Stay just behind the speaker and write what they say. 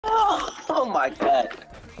my god.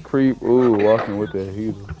 Creep, ooh, walking with that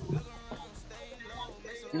heater.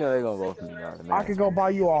 You know they gonna vote for me I automatically. could go buy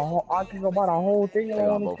you a whole. I could go buy the whole thing. They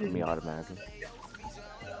gonna vote for me automatically.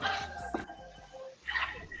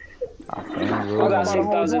 I can't I got go. 6,000 You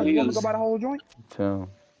want me to views. go buy the whole joint? Tim.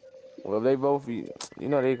 Well, if they vote for you, you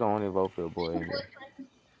know they gonna only vote for the boy anyway.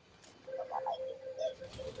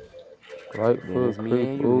 Right Then foot, it's me creep,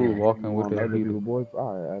 and you ooh, then. walking with that Other heater. people, boys.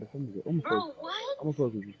 All right, Addison. I'm gonna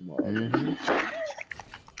fuck with you tomorrow. Mm-hmm.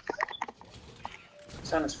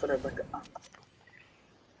 Son is for the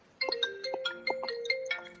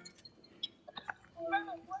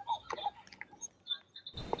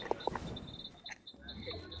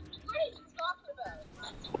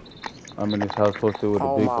I'm in this house posted with a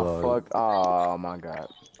Oh big my vlog. fuck! Oh my god!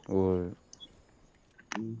 What?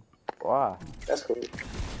 Why? That's cool.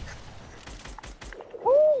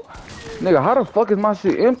 Nigga, how the fuck is my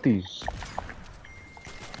shit empty?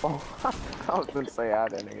 Oh, I was gonna say how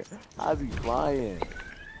that nigga. How's he flying?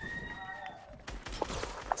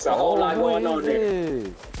 It's a whole lot going on there.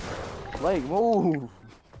 This? Blake, move!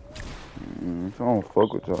 I don't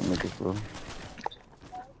fuck with y'all niggas, bro.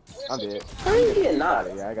 I'm dead. How you getting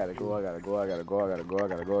knocked? Yeah, I gotta go. I gotta go. I gotta go. I gotta go. I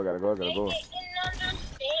gotta go. I gotta go. I gotta go.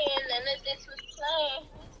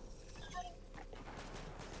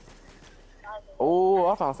 Oh,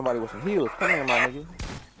 I found somebody with some heels. Come here, my nigga.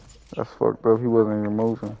 That's fucked up. He wasn't even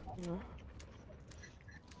moving.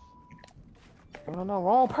 Oh no,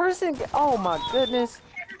 wrong person. Oh my goodness.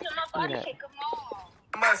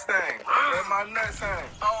 Mustang, where my nuts hang?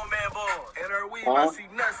 Oh man, boy, in her weave, I see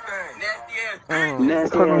nuts stain. Nasty ass.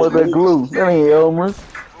 Talking about that glue. That ain't Elmer's.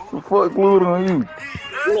 The fuck glued on you?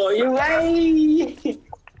 Boy, you hey.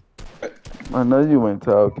 I know you ain't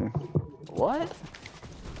talking. What?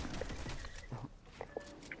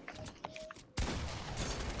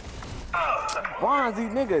 Bonzi,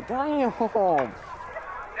 nigga, damn.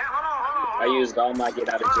 I used all my get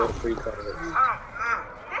out of jail free cards.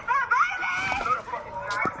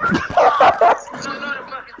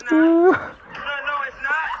 No, it's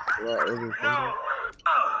not.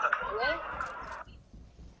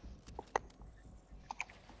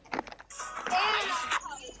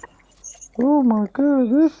 Oh my god,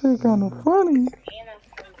 this shit kind of funny.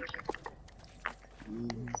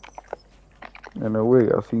 In a way,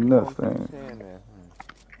 I see nuts thing.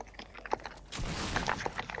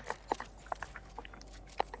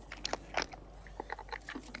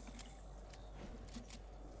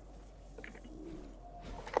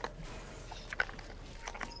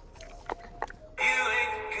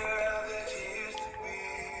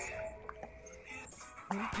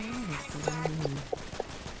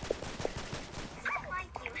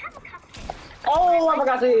 Oh, I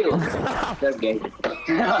forgot to heal. That's gay.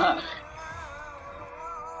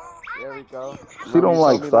 There we go. She don't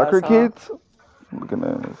like soccer kids? Looking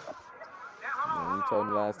at this. Yeah, you told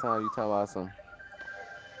me last time, you talking about some.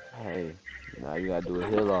 Hey, now you gotta do a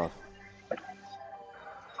heal off.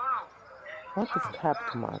 What the fuck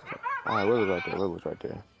happened to my... Alright, Will was right there, Will was right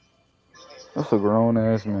there. That's a grown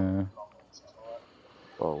ass man.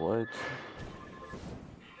 Oh, what?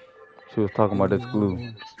 She was talking about this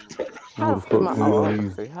glue. Who the fuck my, glue on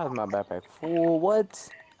you? How's my backpack full? What?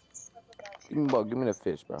 Give me the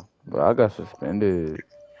fish, bro. But I got suspended.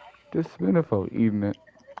 Just suspended for eating it.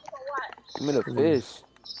 Give me the fish.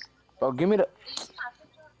 Bro, give me the...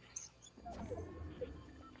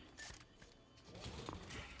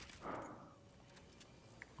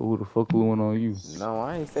 Who the fuck gluing on you? No,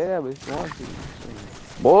 I ain't say that, but if you want to.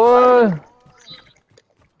 Boy!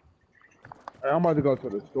 Hey, I'm about to go to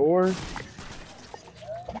the store.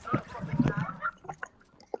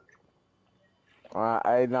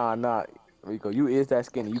 Alright, nah. Rico, you is that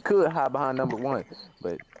skinny. You could hide behind number one,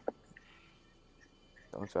 but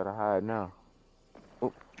don't try to hide now.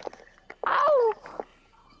 Oh. Ow!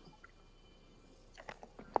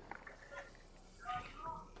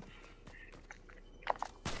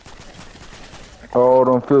 All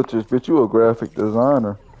them filters, bitch, you a graphic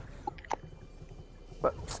designer.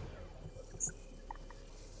 But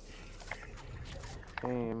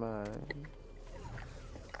hey, man.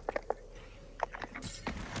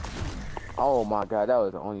 Oh my god, that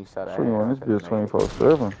was the only shot I had. So you want this bitch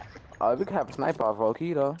 24/7? We can have a sniper off low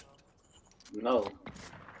key though. No.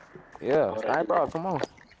 Yeah, sniper off, come on.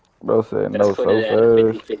 Bro said Let's no put so it at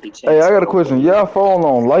a fast. 50-50 chance. Hey, I got a question. Y'all phone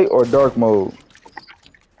on light or dark mode?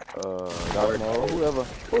 Dark mode.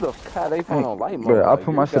 Who the fuck they phone on light mode? Bro, I Like,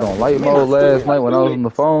 put you my shit gotta on light be mode last night when I was it. on the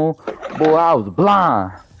phone. Boy, I was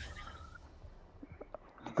blind.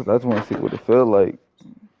 Cause I just want to see what it felt like.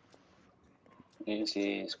 This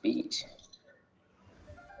is speech.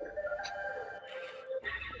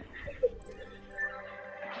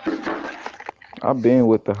 I've been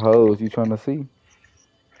with the hoes. You trying to see?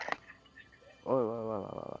 Wait.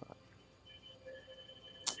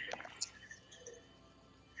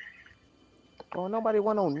 Oh, nobody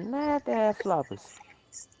want no nasty ass floppers.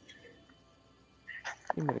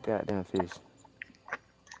 Give me the goddamn fish.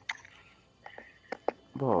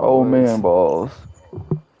 Boy, Oh man, balls.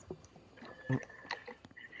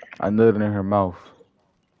 I nutted in her mouth.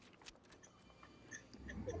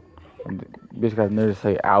 And the bitch got nerve to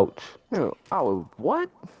say ouch. Ew, what?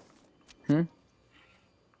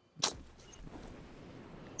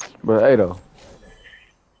 But hey though.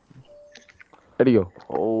 Yo.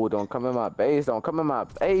 Oh, don't come in my base. Don't come in my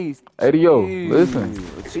base. Yo, listen.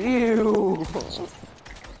 Chill.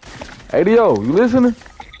 Yo, you listening?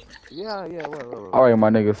 Yeah. What? Alright, my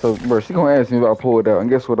nigga. So, bro, she gonna ask me if I pulled out. And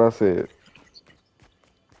guess what I said?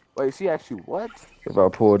 Wait, she asked you what? If I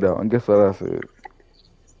pulled out. And guess what I said?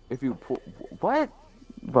 If you pull... What?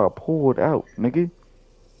 If I pulled out, nigga.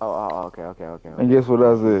 Oh, okay. And guess what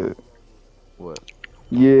I said? What?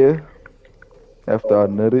 Yeah. After I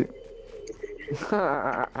nutted.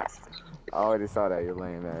 I already saw that, you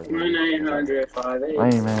lame ass. 1-800-58. I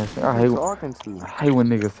ain't mad. I hate when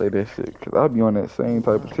niggas say that shit. Cause I be on that same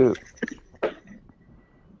type of tip.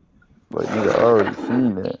 Like, nigga, I already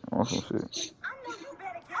seen that on some shit.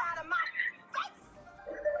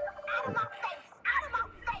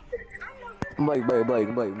 Blake.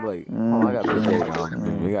 Oh, I got picture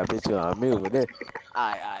on. We got picture on me with it.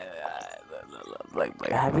 Blake.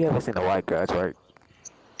 Have you ever seen a white girl twerk?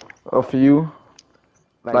 A few.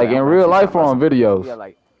 Like in real life or on videos? Yeah,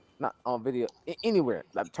 like not on video. Anywhere.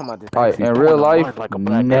 Like talking about this. Alright, in real life, like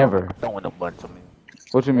never. Throwing a bunch of me.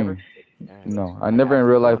 What you mean? No, I never in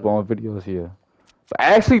real life, but on videos, yeah. But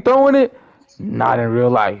actually throwing it, not in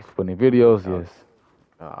real life, but in videos, yes.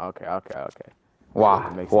 Oh, okay.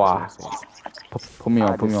 Why? Put me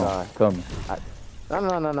on. Tell me.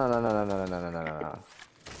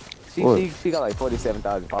 No. She got like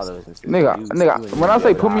 47,000 followers and shit. Nigga, when I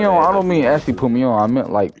say put me on, I don't mean actually put me on. I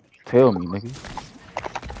meant like tell me, nigga.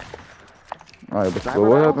 Alright, but so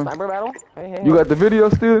what happened? Sniper battle? Hey. You got the video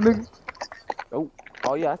still, nigga?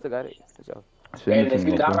 Oh yeah, I still got it. Hey, if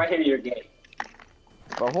you die right here, you're gay.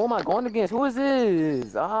 But who am I going against? Who is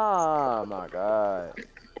this? Oh my god.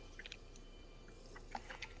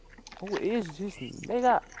 Who is this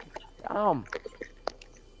nigga? I'm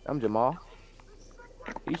Jamal.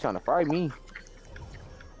 He's trying to fry me.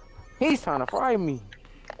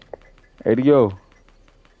 Hey, yo.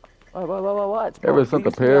 What? Ever sent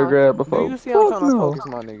a paragraph before? Do you see I'm trying to focus,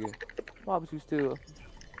 my nigga? Why would you still?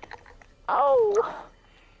 Oh!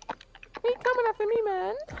 He coming after me,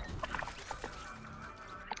 man.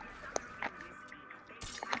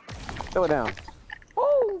 Throw it down.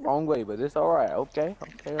 Oh, wrong way, but it's alright. Okay,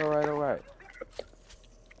 alright.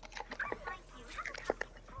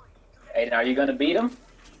 Hey, now you gonna beat him?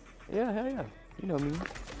 Yeah, hell yeah. You know me. You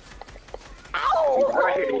die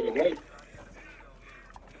right here, you're gay.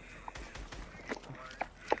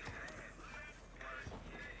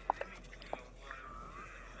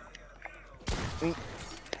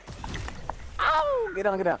 Ow! Get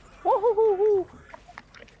down. Woo-hoo-hoo-hoo.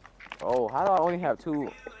 Oh, how do I only have 2?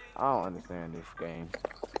 I don't understand this game.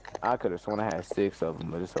 I could have sworn I had 6 of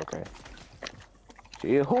them, but it's okay.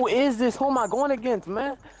 Gee, who is this? Who am I going against,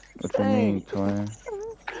 man? What you mean, twin?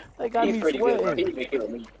 They got me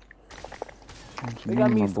sweating. They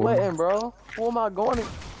got me sweating, bro. Who am I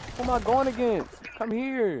going against? Come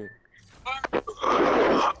here.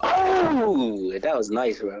 Oh, that was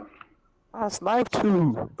nice, bro. I sniped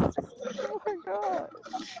you. Oh my god.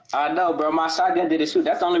 I know, bro. My shotgun did it shoot.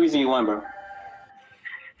 That's the only reason you won, bro.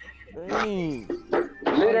 Dang.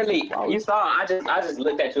 Literally, you saw. I just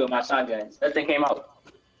looked at you with my shotgun. That thing came out.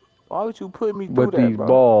 Why would you put me through But that, these bro?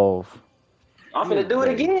 balls. I'm finna do it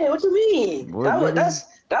again. What you mean? What,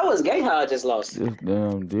 That was gay how I just lost. This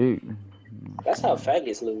damn dick. That's how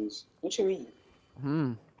faggots lose. What you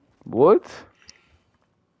mean? What?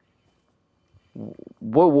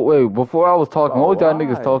 Wait, before I was talking, what was y'all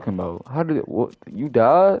niggas talking about? How did it, what, you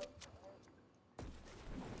died?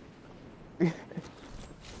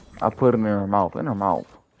 I put it in her mouth,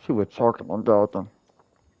 She was choking on Dalton.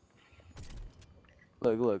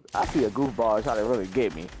 Look, I see a goofball trying to really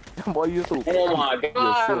get me. Boy, you so... Oh my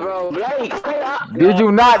god, bro. Blake, did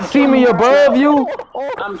you not see me above you?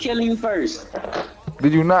 I'm killing you first.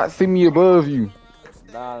 Did you not see me above you?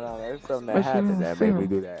 Nah, there's something that happens that made me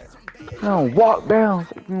do that. No, walk down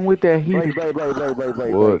with that heat. Wait.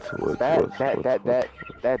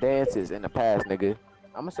 That dance is in the past, nigga.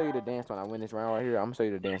 I'm gonna show you the dance when I win this round right here. I'm gonna show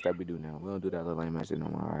you the dance that we do now. We don't do that little lame ass shit no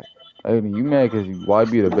more, alright? Hey, you mad cause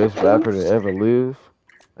YB the best rapper to ever live?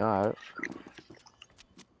 Alright.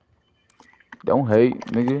 Don't hate,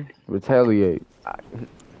 nigga. Retaliate.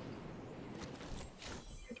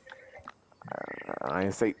 I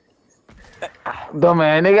ain't say.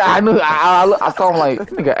 Dumbass nigga. I knew. I saw him like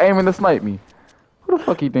nigga aiming to snipe me. Who the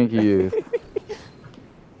fuck he think he is?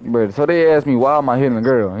 But so they asked me why am I hitting a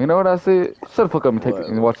girl? You know what I said? Shut the fuck up and take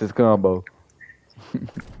and watch this combo.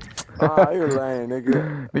 Ah, you're lying,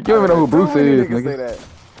 nigga. You don't even know who Bruce is, nigga. Say that.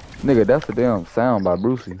 Nigga, that's the damn sound by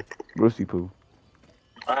Brucey. Brucey Poo.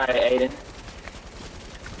 Alright, Aiden.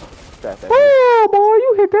 Oh boy,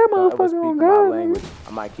 you hit that motherfucker on my God. language. I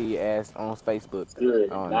might kill your ass on Facebook. Good.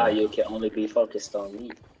 Now you can only be focused on me.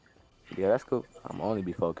 Yeah, that's cool. I'm only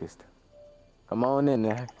be focused. Come on in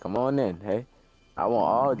there. Come on in, hey. I want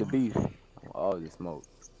all the beef. I want all the smoke.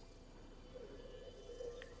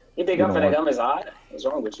 You think I'm finna come as hot? What's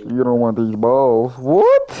wrong with you? You don't want these balls.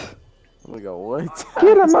 What? We go, what?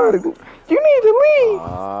 Get him out of here. You need to leave.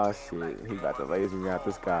 Oh shit. He got the laser me out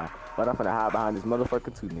the sky. But I'm finna hide behind this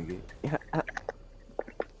motherfucker too, nigga.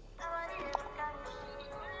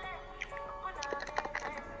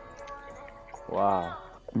 Wow.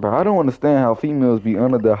 Bro, I don't understand how females be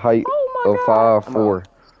under the height of 5'4".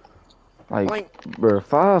 Like, bro,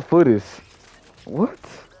 5 foot is what?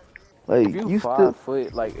 Like if you 5 still,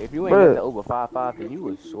 foot, like if you ain't bruh, nothing over 5'5", then you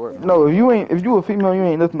was short. Man. No, if you a female, you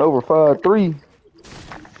ain't nothing over 5'3".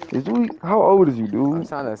 Is we? How old is you, dude? I'm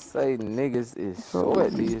trying to say niggas is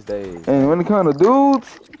short these days. And when it comes to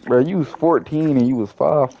dudes, bro, you was 14 and you was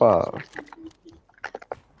 5'5".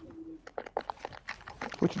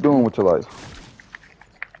 What you doing with your life?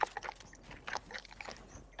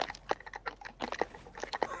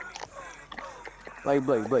 Like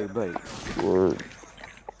Blake. Word.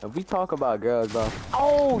 If we talk about girls, bro.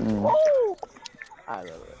 Oh! I love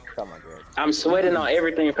it. Come on, girls. I'm sweating on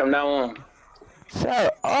everything from now on.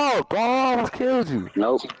 Shut up, bro. I almost killed you.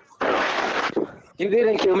 Nope. You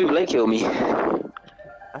didn't kill me, Blake killed me.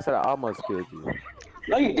 I said I almost killed you.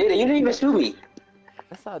 No, you didn't. You didn't even shoot me.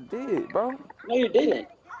 Yes, I did, bro. No, you didn't.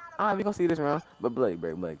 Alright, we gonna see this round. But Blake,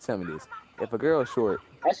 tell me this. If a girl's short,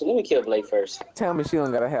 Actually, let me kill Blake first. tell me she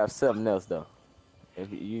don't gotta have something else, though. If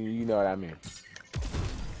you know what I mean.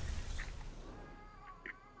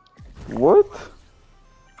 What?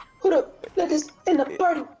 Put up. Let us in the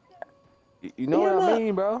party. You know what I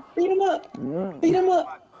mean, bro? Beat him up. Beat him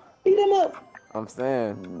up. Beat him up. I'm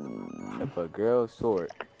saying, if a girl's short.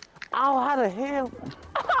 Oh, how the hell?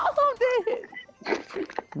 I'm dead. I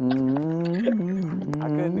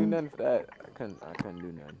couldn't do nothing for that. I couldn't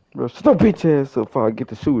do nothing. Bro, shut your bitch ass up before I get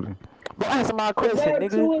to shooting. But answer my question, There are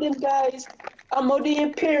nigga. two of them guys. I'm OD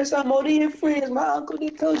in Paris. I'm OD in friends. My uncle they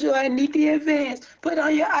told you I need the advance. Put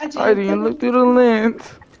on your IG. I didn't look through the lens.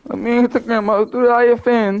 I mean, Instagram out through the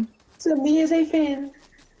IFN. To me as a fan.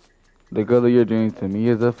 The girl of your dreams to me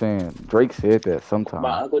is a fan. Drake said that sometime.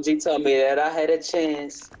 My Uncle G told me that I had a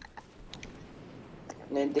chance.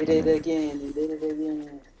 And then did it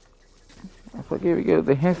again. I forget because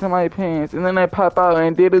the hands in my pants, and then I pop out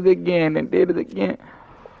and did it again and did it again.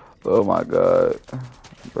 Oh my god,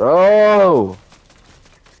 bro!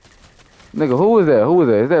 Nigga, who is that? Who is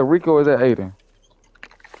that? Is that Rico or is that Aiden?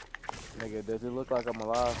 Nigga, does it look like I'm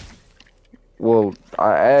alive? Well,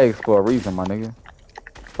 I asked for a reason, my nigga,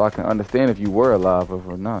 so I can understand if you were alive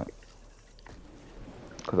or not.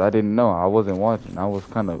 Cause I didn't know. I wasn't watching. I was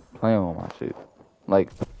kind of playing with my shit.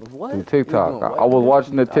 Like, through TikTok. I was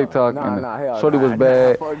watching the TikTok and Shorty was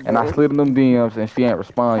bad and I slid in them DMs and she ain't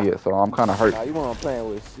respond yet, so I'm kind of hurt. Nah, you weren't playing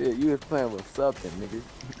with shit. You was playing with something, nigga.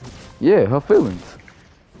 Yeah, her feelings.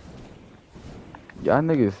 Y'all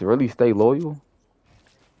niggas really stay loyal?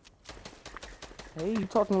 Hey, you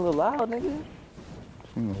talking a little loud, nigga?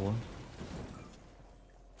 You know what?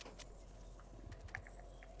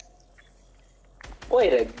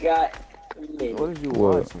 Wait a god. What are you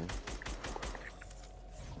What? watching?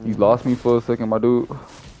 You lost me for a second, my dude.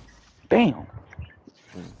 Damn.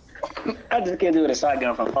 I just can't do it a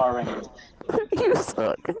shotgun from far range. You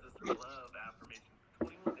suck. You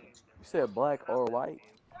said black or white?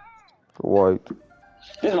 White.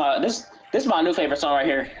 This is my new favorite song right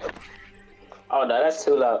here. Oh no, that's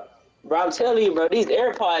too loud. Bro, I'm telling you, bro, these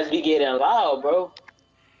AirPods be getting loud, bro.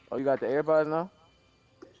 Oh, you got the AirPods now?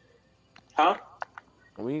 Huh?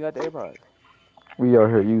 When you got the AirPods? We out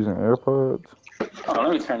here using AirPods. Oh,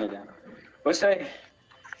 let me turn it down. What's that?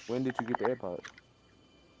 When did you get the AirPods?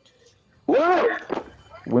 What?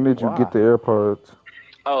 When did you get the AirPods?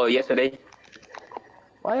 Oh, yesterday.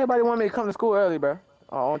 Why everybody want me to come to school early, bro?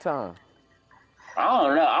 Oh, on time. I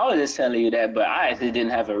don't know. I was just telling you that, but I actually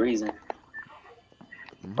didn't have a reason.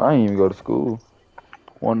 I ain't even go to school.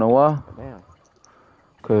 Wanna know why? Damn.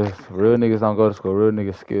 Cause real niggas don't go to school. Real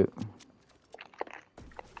niggas skip.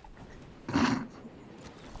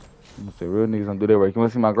 Say real niggas don't do that work. You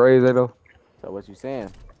wanna see my grades, though? So what you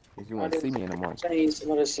saying? If you want to see me in the morning. Change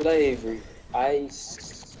some of the slavery.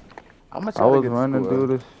 Ice. How much I was running through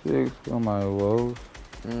the six on my woes.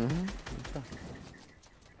 Mm-hmm.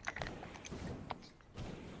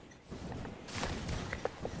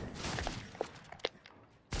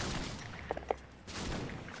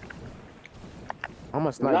 I'm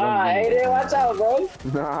a sniper. Nah, Aiden, watch out, bro.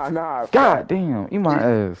 Nah. God damn, eat my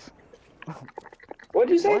ass. What'd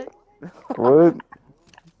you say? What?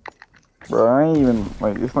 Bro, I ain't even,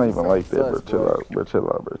 like, it's not even like that, bro. Sus, Chill bro. out, bro. Chill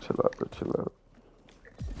out, bro. Chill out, bro. Chill out.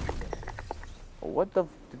 What the f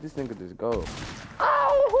did this nigga just go?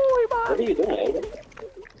 What are you doing, Aiden?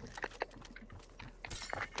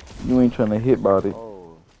 You ain't trying to hit body.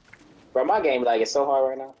 Oh, Bro, my game like it's so hard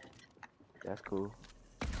right now. that's cool.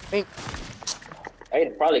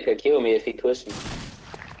 Aiden probably could kill me if he pushed me.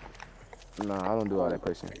 Nah, I don't do all that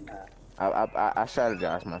pushing. I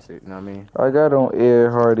strategize my shit, you know what I mean? I got on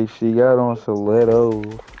Air Hardy. She got on Stiletto.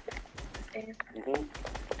 Mm-hmm.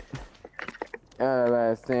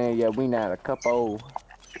 Last saying, yeah, we not a couple.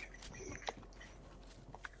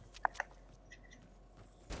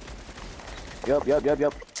 Yup.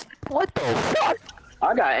 What the fuck?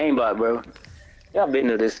 I got aimbot, bro. Y'all been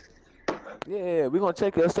to this. Yeah, we gonna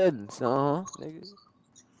check your settings, nigga.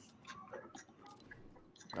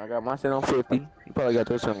 I got my shit on 50. You probably got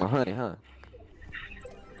your shit on 100, huh?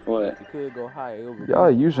 What? You could go higher.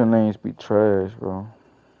 Y'all usernames be trash, bro.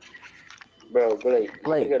 Bro, Blake.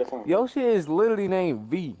 Blake, Pick up the phone. your shit is literally named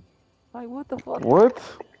V. Like, what the fuck? What?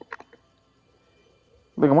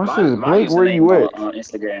 Look, my shit is Blake. Where you at? On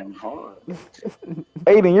Instagram. Hard.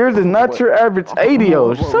 Aiden, yours is not your average 80.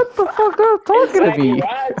 Shut the fuck up talking to me.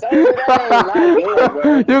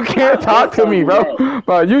 You can't talk to me, bro.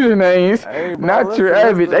 About usernames, Hey, bro, not your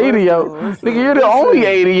average 80. listen, Nigga, you're the only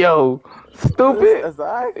 80. Stupid.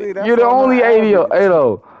 Exactly. That's You're the all I'm only 80. average.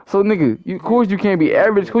 80. So, nigga, of course you can't be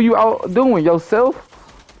average. Who you out doing? Yourself?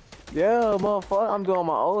 Yeah, motherfucker. I'm doing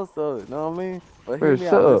my own stuff. You know what I mean? But Bro, hear me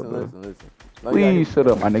shut out. up, Listen. No, Please shut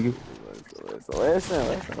up, my nigga.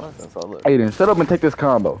 Listen. So look. Aiden, shut up and take this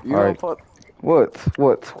combo. You All don't right. fuck. What,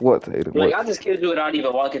 Aiden? Like, I What? just killed you without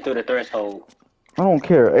even walking through the threshold. I don't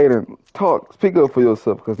care, Aiden. Talk, speak up for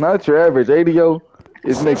yourself, cause not your average 80.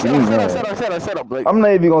 It's making me mad. Shut up, Blake. I'm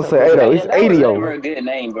not even gonna say 80. It's That was 80. never a good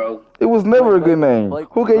name, bro. It was never a good name.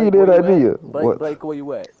 Who gave you that where idea? at? What? Blake, where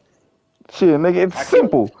you at? Shit, nigga, it's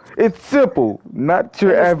simple. It's simple. Not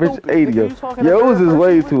your It's average stupid. 80. Nigga, you talking to Yours third is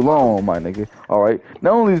way person? too long, my nigga. All right.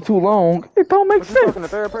 Not only is it too long, it don't make What, you talking to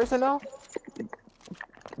sense. third person now?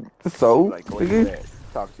 So, Like, where you nigga. at?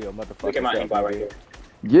 Talk to your motherfucker. Look at my invite right here.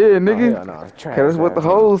 Yeah, Oh, nigga. hell no. Trash, That's what the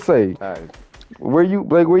trash, hoes say. trash. Where you,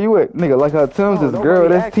 Blake, where you at? Nigga, like how Tim's No, is girl,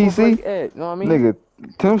 nobody that's asked where TC. Blake at, you know what I mean? Nigga,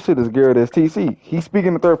 Tim shit is girl, that's TC. He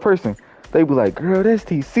speaking in third person. They be like, girl, that's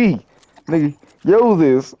TC. Nigga, yours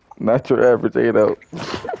is not your average 80.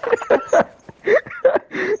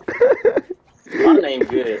 My name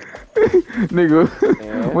good. Nigga,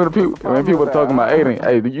 Yeah, when people with talking about that? Aiden,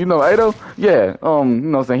 hey, do you know Aiden? Yeah, you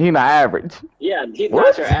know what I'm saying? He not average. Yeah, he's What?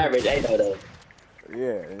 not your average 80 though.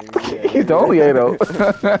 Yeah. He's the only 80.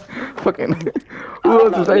 Fucking, I who don't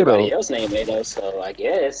else know is anybody 80? else named Ado, so I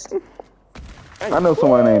guess. I know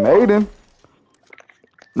someone named Aiden.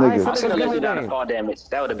 I Nigga, should have let you down to name. fall damage.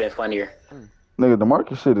 That would have been funnier. nigga, the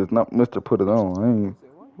market shit is not Mr. Put It On. I ain't,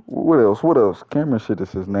 what else? Cameron shit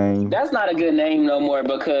is his name. That's not a good name no more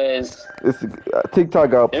because It's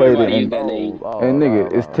TikTok outplayed it, everybody use and, that name.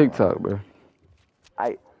 nigga, it's TikTok, bro.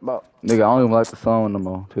 But Nigga, I don't even like the song no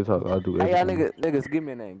more. TikTok, I do hey, y'all everything. niggas, give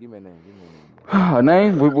me a name. A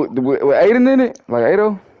name with Aiden in it, like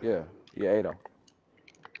Ado. Yeah, Ado.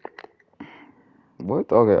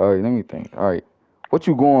 What? Okay, all right. Let me think. All right, what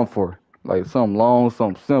you going for? Like something long,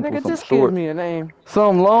 something simple, Nigga, something just short, give me a name.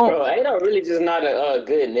 something long. Bro, Ado really just not a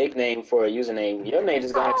good nickname for a username. Your name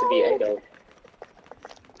is gonna have to be Ado.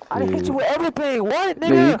 I done hit you with everything. What, Yeah,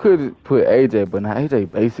 you nigga? could put AJ, but now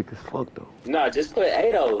AJ basic as fuck though. No, just put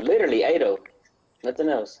Ado. Literally Ado. Nothing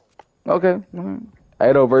else. Okay, all right.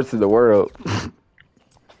 Ado versus the world.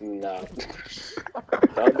 No.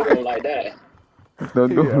 Don't do it like that.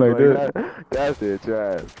 Don't do it like that. That's it,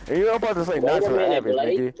 trash. And you about to say Wait a nacho minute, average,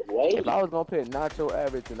 Blake. nigga. Wait. If I was gonna put nacho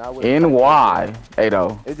average, then I would. NY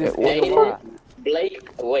Ado. It's just Aiden, NY. Blake,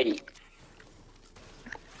 wait.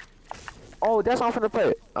 Oh, that's what I'm finna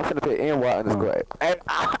put. I'm finna put NY underscore. Hey,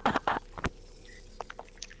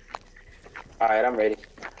 Alright, I'm ready.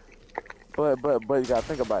 But you gotta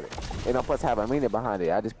think about it. It don't supposed to have a meaning behind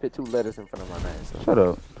it. I just put 2 letters in front of my name. So. Shut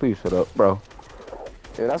up, please shut up, bro.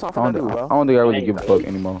 Yeah, that's what I I'm don't, finna do, I bro. don't think I really give a fuck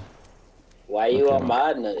anymore. Why you Okay. on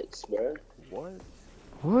my nuts, bro? What?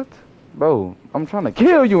 What? Bro, I'm trying to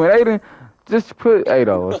kill you and Aiden. Just put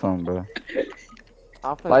 80 or something, bro.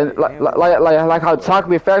 I'm finna Like how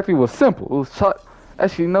Chocolate Factory was simple. It was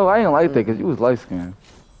Actually, no, I ain't like that because you was light skinned.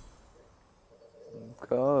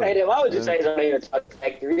 Hey, then why would you say something in Chocolate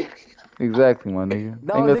Factory? Exactly, my nigga.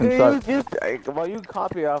 No, Ain't nothing nigga, you just, well, you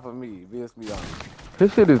copy off of me. Let's be honest.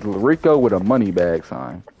 His shit is Rico with a money bag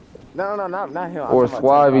sign. No, not him. Or I'm talking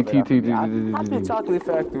about Suave Tim TT. Copied off of me. I picked Chocolate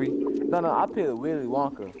Factory. No, I picked Willy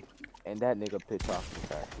Wonka, and that nigga picked Chocolate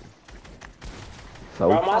Factory. So,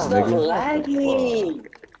 Bro, my stuff nigga, lagging.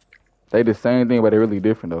 they the same thing, but they really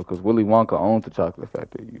different though. Cause Willy Wonka owns the Chocolate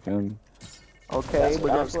Factory. You feel me? Okay, That's but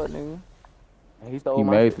what guess what, nigga? He stole He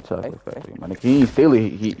my made shit. the Chocolate Factory. My nigga, he ain't steal it.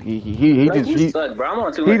 He Bro, you just suck, bro. I'm on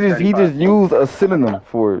he just 235. used a synonym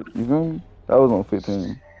for it. You feel me? That was on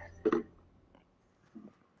 15.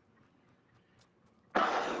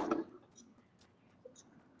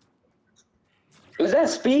 Was that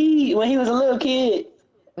Speed when he was a little kid?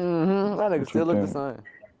 Mm-hmm. That nigga What still you look the think?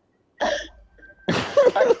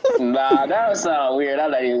 same. Nah, that would sound weird.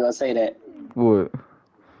 I'm not even gonna say that. What?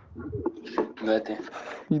 Nothing.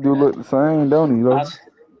 He do look the same, don't he? Though? You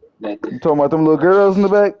Nothing. talking about them little girls in the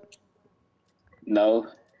back? No.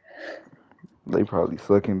 They probably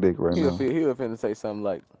sucking dick right He now. was finna say something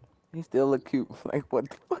like, he still look cute. Like, what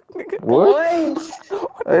the fuck, nigga? What?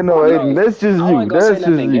 Hey, no, Aiden, that's just I you. wasn't gonna say That's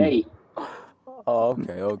just nothing you. gay. Oh,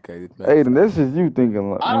 okay. Aiden, that's just you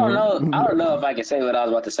thinking like. I don't know if I can say what I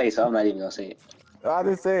was about to say, so I'm not even gonna say it. I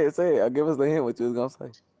didn't say it. I'll give us the hint what you was gonna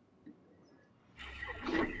say.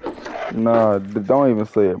 Nah, don't even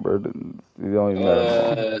say it, bro. It don't even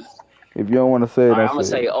matter. If you don't want to say it, Alright, I'm don't gonna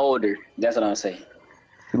say say it. older. That's what I'm gonna say.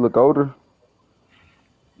 He look older?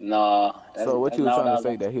 No. So what you was not trying to what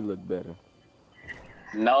say I that he looked better?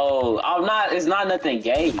 No, I'm not. It's not nothing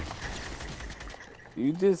gay.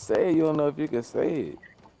 You just say it. You don't know if you can say it.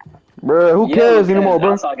 Bro, who cares anymore,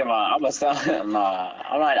 bro? I'm talking about. I'm gonna sound. Nah,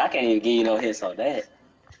 I'm not. I can't even give you no hints on that.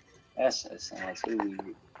 That sounds too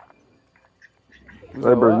weird. Hey,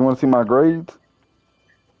 bro, you want to see my grades?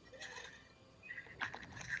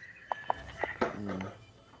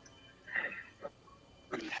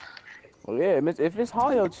 Well, yeah, if it's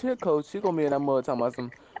Holly chick coach, she gonna be in that mud talking about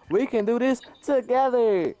some. We can do this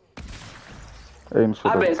together. Aiden, shut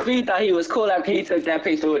I up. bet Speed thought he was cool after he took that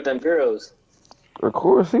picture with them girls. Of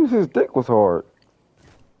course, his dick was hard.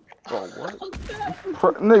 Bro, what?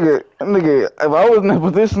 Nigga, if I was in that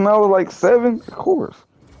position, I was like 7. Of course.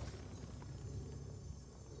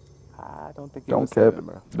 I don't think he Don't was cap 7, it.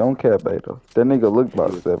 bro. Don't cap it, though. That nigga looked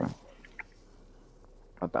about 7.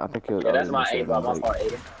 I think he was. Yeah, that's older my than 8 ball. My 7, fault,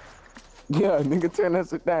 Aiden. yeah, nigga, turn that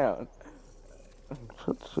shit down.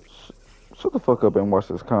 Shut the fuck up and watch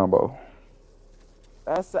this combo.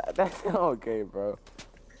 That's okay, bro.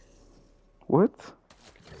 What?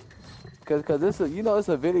 Cause this it's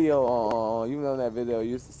a video on you know that video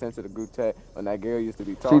you used to send to the group chat when that girl used to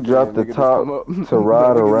be talking. She dropped the and nigga top just come up, to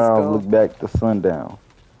ride nigga just around, come. look back to sundown.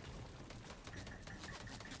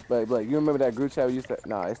 But you remember that group chat we used to?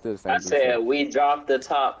 Nah, it's still the same. I group said chat. we dropped the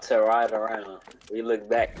top to ride around. We look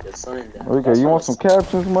back to sundown. Okay, you want some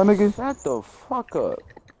captions, my nigga? Shut the fuck up.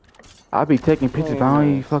 I be taking pictures, but I don't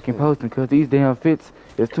even fucking posting because these damn fits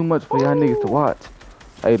is too much for y'all niggas to watch.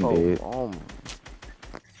 Aiden dead. All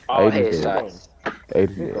Aiden dead. headshots.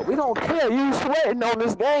 Aiden dead. We don't care. You sweating on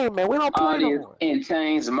this game, man. We don't play no Audience more. in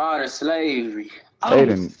chains, modern slavery.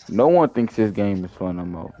 Aiden, no one thinks this game is fun no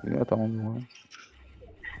more. You're not the only one.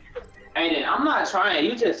 Aiden, I'm not trying.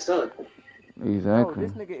 You just suck. Exactly. Bro,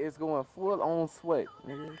 this nigga is going full on sweat,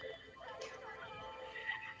 nigga.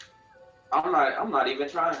 I'm not even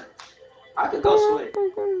trying. I could go sweat.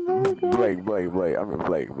 Blake. I mean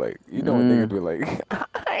Blake. You know what niggas be like?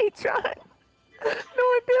 I ain't trying. No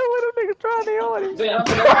idea what a nigga trying to order. Man, I'm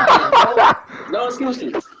finna no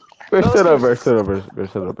excuses. Shut up, bro. Shut up, bro.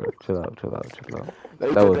 Chill out. They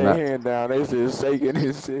That put was their not. hand down. They just shaking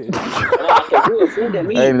his shit.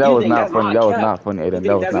 Aiden, that was not funny. That was not funny, Aiden.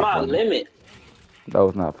 That was That's not my funny. limit. That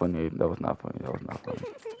was not funny, Aiden. That was not funny.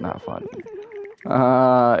 Not funny.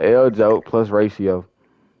 L joke plus ratio.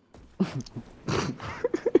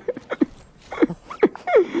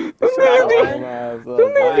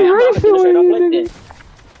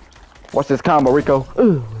 Watch this combo, Rico.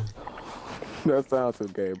 That sounds too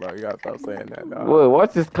gay, bro. You gotta stop saying that, dog. What?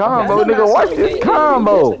 Watch this combo, nigga. Watch this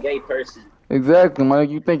combo. You're just a gay person. Exactly, man.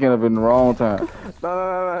 You thinking of it in the wrong time.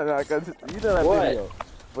 No. Cause you know that video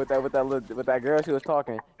with that girl she was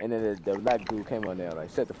talking, and then the black dude came on there like,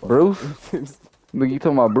 shut the fuck Bruce? up. Nigga, you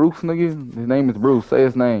talking about Bruce, nigga? His name is Bruce. Say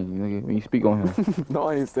his name, nigga, when you speak on him. No,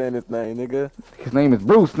 I ain't saying his name, nigga. His name is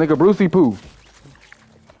Bruce, nigga. Brucey Poo.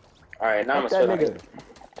 Alright, now I'm Fuck that gonna nigga.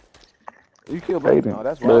 You killed Blake? No,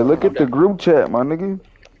 that's Bro, wild. look at the group chat, my nigga.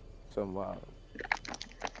 Something wild.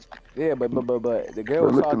 Yeah, but the girl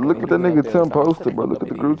Bro, was talking. look at the nigga Tim posted, bro. Look at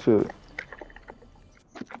the group chat.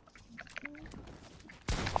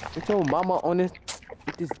 Get your mama on this.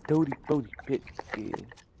 Get this doty bitch. Yeah.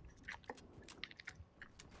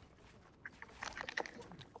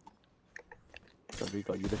 So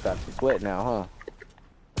Rico, you just got to sweat now, huh?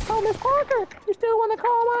 Oh, Miss Parker, you still want to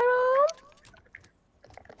call my mom?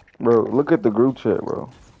 Bro, look at the group chat, bro.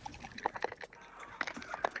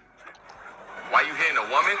 Why you hitting a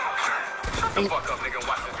woman? Shut the fuck up, nigga, and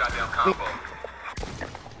watch this goddamn combo.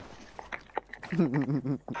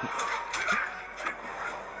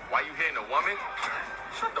 Why you hitting a woman?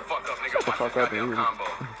 Shut the fuck up, nigga, and watch this goddamn combo.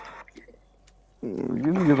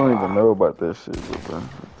 You niggas don't even know about that shit, bro.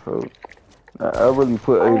 So, I really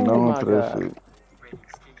put 8 on to that shit.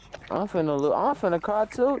 I'm finna cry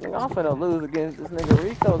too. I'm finna lose against this nigga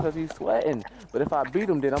Rico because he's sweating. But if I beat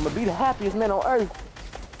him, then I'm gonna be the happiest man on earth.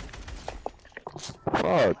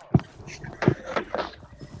 Fuck.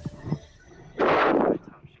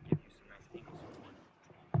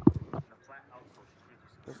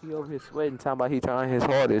 Cause he over here sweating, talking about he trying his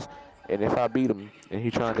hardest. And if I beat him and he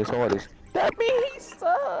trying his hardest, that means he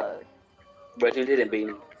sucks. But you didn't beat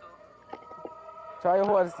him. Try your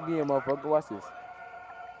hardest again, motherfucker. Watch this.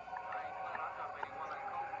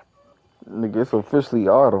 Nigga, it's officially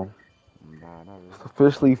autumn. Nah, not really. It's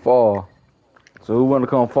officially fall. So who wanna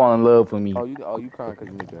come fall in love with me? Oh, you crying because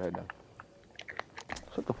you need your head down.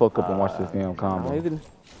 Shut the fuck up and watch this damn combo. Nah, you can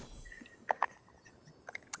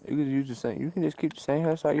just keep the same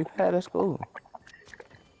hairstyle you had at school.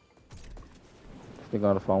 Stick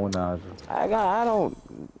on the phone with Naja. I don't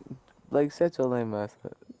like set your lame ass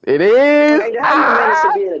up. It is. Hey, how do you manage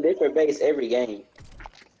to be in a different base every game?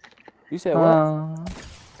 You said what?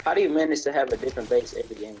 How do you manage to have a different base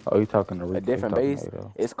every game? Oh, you talking to Rico? A different base?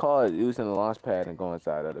 It's called using the launch pad and going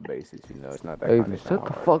inside other bases. You know, it's not that. Hey, kind of shut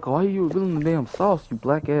the fuck up. Why you revealing the damn sauce, you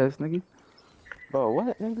black ass nigga? Bro,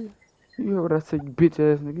 what, nigga? You heard what I said, you bitch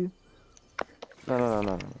ass nigga?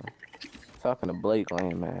 No. Talking to Blake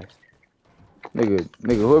lame ass. Nigga,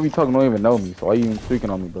 whoever you talking don't even know me, so why you even speaking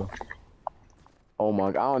on me, bro? Oh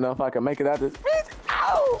my god, I don't know if I can make it out this bitch.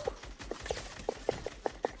 Ow!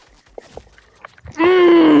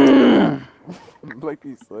 Blake,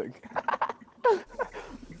 he's slick.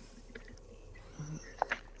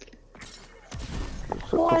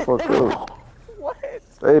 Shut the fuck up. What?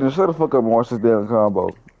 Aiden, shut the fuck up and watch this damn combo.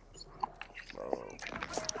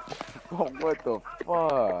 Oh, what the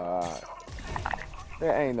fuck?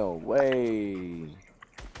 There ain't no way.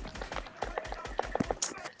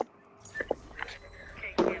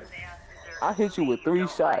 I hit you with 3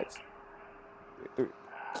 shots.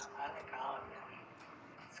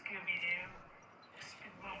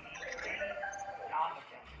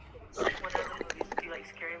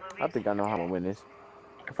 I think I know how to win this.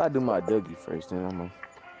 If I do my Dougie first, then I'm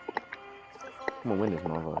gonna win this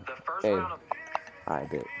motherfucker. Hey, I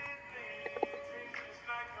bet.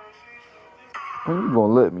 When you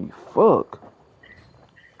gonna let me fuck?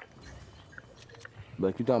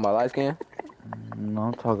 But you talking about light skin? No,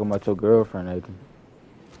 I'm talking about your girlfriend, Aiden.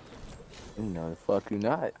 No, the fuck you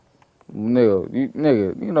not. Nigga,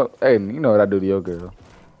 you know, Aiden, you know what I do to your girl.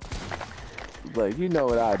 But you know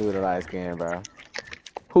what I do to light skin, bro.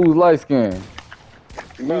 Who's light skinned?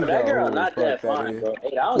 Bro, that girl not that fine, bro.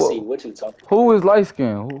 Hey, I don't see what you talking about. Who is light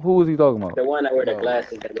skinned? Who is he talking about? The one that wear the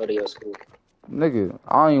glasses that go to your school. Nigga,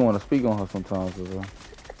 I don't even want to speak on her sometimes, bro.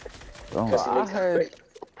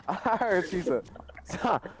 I heard she's a,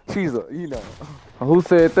 you know. Who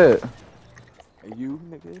said that? You,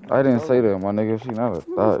 nigga. I didn't say that, my nigga. She not a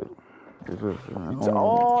thought. It's just,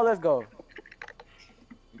 oh, let's go.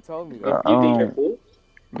 You told me that. You think you're cool?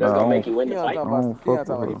 That's gonna make you win the fight. He talking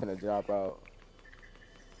about he finna drop out.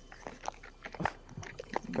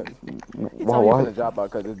 He told me he finna drop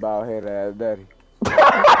out because his bald head ass daddy.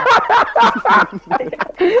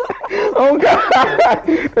 Oh god,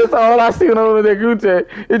 that's all I see on that group chat.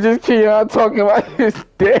 It's just Keon talking about his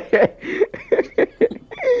dad.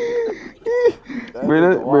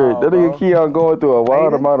 That nigga Keon going through a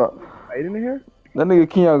wild amount of. Aiden in here? That nigga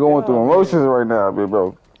Keon going through emotions right now,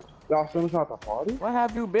 bro. Y'all finished out the party? What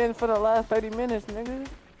have you been for the last 30 minutes, nigga?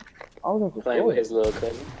 I was at the Playing with his little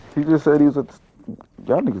cousin. He just said he was at the...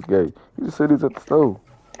 Y'all niggas gay. He just said he was at the stove.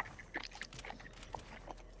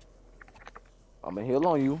 I'ma heal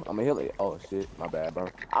on you. I'ma heal it. Oh shit, my bad, bro.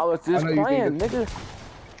 I was just playing, nigga.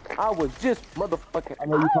 I was just motherfucking. I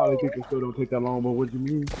know you probably think it still don't take that long, but what you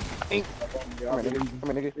mean? Come here,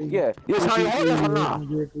 nigga. Yeah. Yes, how you hold us or not?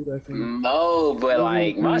 No, but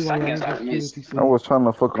like my seconds are missed. I was trying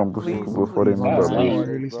to fuck on Bruce before they knew about me.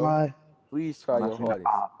 Really slide. Please try your hardest.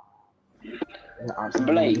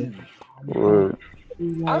 Blake, What?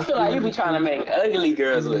 I feel like you be trying to make ugly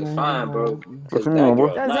girls look fine, bro. What you mean,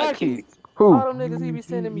 bro? That's Zaki. Who? All them niggas he be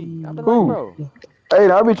sending me. I been Who? like, bro. Hey,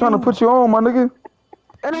 I be trying to put you on, my nigga.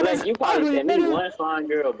 And Blake, you probably sent me one fine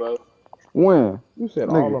girl, bro. When? You said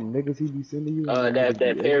Nigga. all them niggas he be sending you? That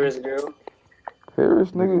Paris girl.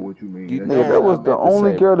 Paris, Nigga, nigga. what you mean? Nigga, that was the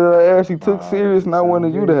only girl that I actually took serious and I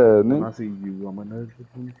wanted you to have, When I nigga. see you, I'm a nurse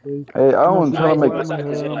between the face. Hey, I don't try to make. My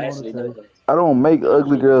seconds are actually good. I don't make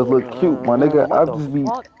ugly girls look cute, my nigga. I just be.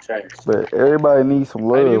 But everybody needs some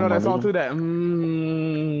love, Hey, you know my that song nigga.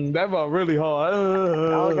 too? That was really hard.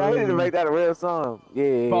 I need to make that a real song.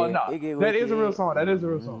 Yeah. But no, that is a real song. That is a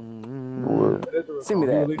real What? song. Send me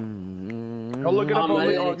that. Go look it up on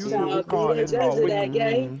YouTube. It's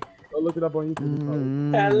called. Go look it up on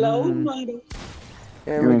YouTube. Hello, mother.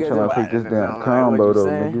 You ain't trying to take this damn combo though,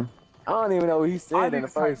 nigga. I don't even know what he said in the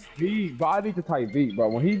first. Beat, but I need to type beat, bro.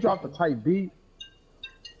 When he dropped the type beat,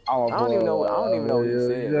 I don't even know what he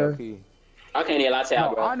said. Yeah. I can't even lie to you,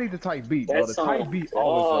 No, bro. I need to type beat, bro. The That type song beat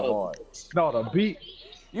always so hard. No, the beat.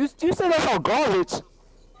 You said that's on garbage.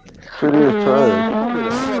 Shit is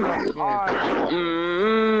trash.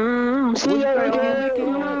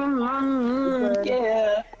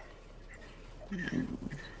 Yeah.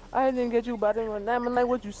 I didn't get you by them like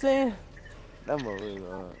what you saying. That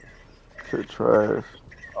motherfucker. Shit trash.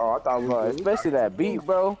 Oh, I thought we Bro, were. especially that beat,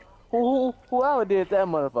 bro. Whoever did that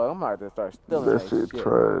motherfucker, I'm about to start stealing That that shit shit.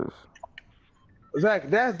 trash. Zach,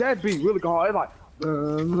 that beat really go hard. It's like.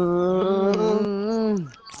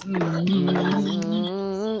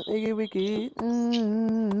 Iggy Wicked.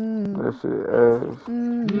 That shit ass.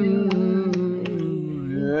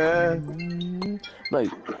 Yeah.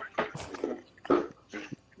 Like,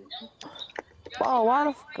 wow, why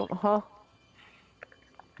the fuck, huh?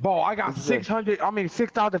 Bro, I got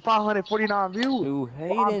 6,549 views. You I'm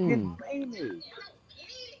hating. getting famous.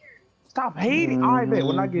 Stop hating. I bet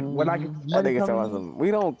when I get That money nigga coming talking in, some,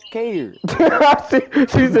 we don't care.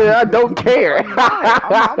 She said, I don't care.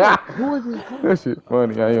 I'm like, who is this? That shit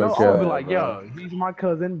funny. I ain't No, gonna I'll care. be like, yo, he's my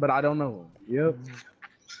cousin, but I don't know him. Yep.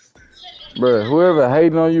 Bro, whoever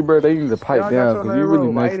hating on you, bro, they need to pipe Y'all got down your because you name really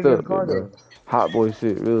wrong. I messed hated his up, car, bro. though. Hot boy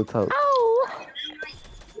shit, real talk. Oh,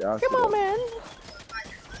 Yeah, come on, man.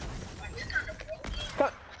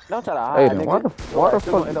 Don't try to hide, Hey, then nigga. why the fuck?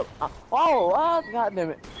 Oh, god damn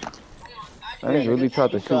it. I ain't really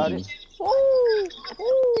tried to shoot me.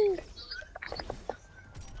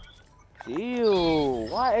 Chill.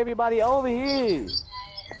 Why everybody over here?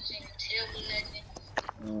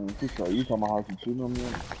 You talking about how you shooting on me?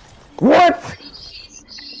 What?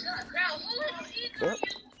 Yep.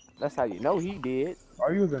 That's how you know he did.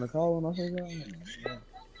 Are you gonna call when I say that?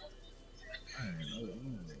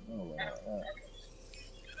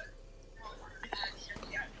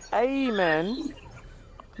 Hey, man.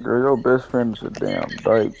 Girl, your best friend is a damn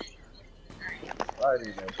dyke.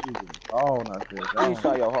 Oh, not this. Please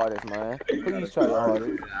try your hardest, man. Please try your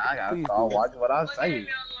hardest. I gotta Please start do. watching what I say.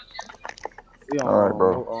 Alright,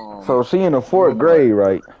 bro. So she in the 4th grade,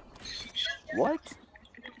 right? What?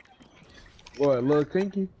 What, Lil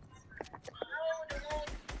Kinky?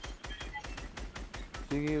 What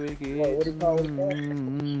do you call it?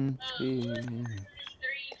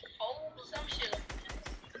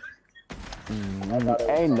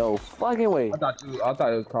 Ain't no fucking way. I thought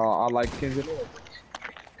it was called I Like Kendrick.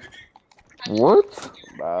 What?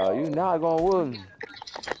 Bro, you not gonna win.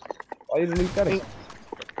 Why you delete that?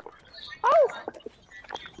 Oh!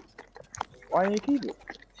 Why didn't you keep it?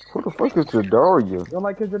 Who the fuck is Jadaria? You don't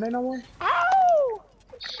like Kendrick no more? Ow!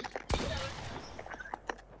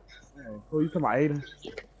 Who you talking about, Aiden?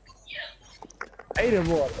 Aiden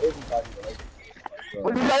more everybody.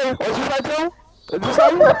 What you say? What you say, Joe? What you say?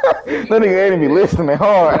 That nigga ain't be listening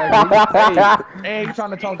hard. Hey, you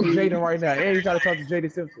trying to talk to Jaden right now? Hey, you trying to talk to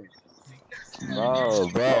Jaden Simpson? Bro.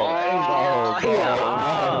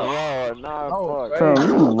 Nah, fuck. Tom,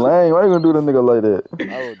 you lame. Why you gonna do the nigga like that?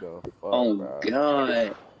 Oh, the fuck, Oh, bro.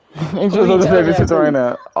 God. Ain't just looking at this shit right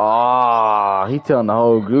now. Ah, he telling the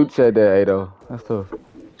whole group chat that, hey, though. That's tough.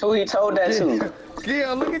 Who he told that to?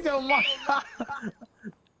 Yeah, look at your mom.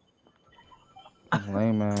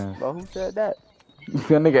 Lame ass. Bro, who said that?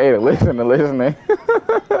 That nigga ain't listening.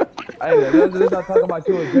 Hey, let's not talk about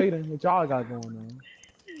you and Jaden. What y'all got going on?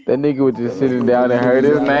 That nigga was just sitting down and heard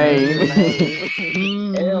his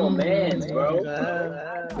name. L man, bro.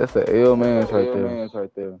 That's an ill man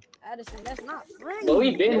right there. Addison, that's not funny. But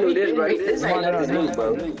we been through this, bro. This ain't nothing new,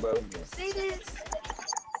 bro. See this?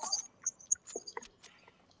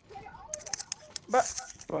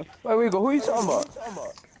 Where we go? Who you talking about?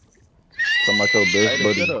 Talking about your best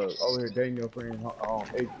buddy. Over here dating your friend.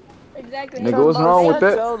 Exactly. Nigga, what's wrong with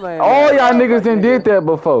that? All y'all niggas done did that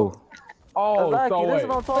before. Oh, Exactly, so this is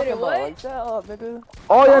what I'm talking about. What? Like, shut up, nigga.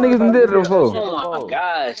 All y'all niggas done did it before. Oh my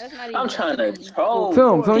gosh. That's not I'm even trying to troll.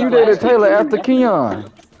 Tim, you dated Taylor after Keon.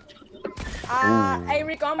 Hey,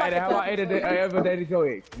 Rico, I'm about Hey, to have I ever dated your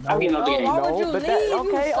ex? I'm getting no No, game. why would you but leave? that,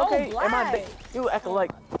 You okay, so okay. black. You acting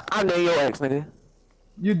like I'm your ex, nigga.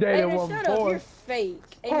 You dated Aiden, one shut up. before. You're fake.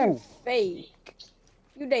 Aiden, you're fake.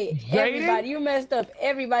 You date everybody. You messed up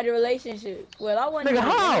everybody's relationship. Well, I wasn't Nigga, in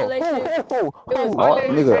a how?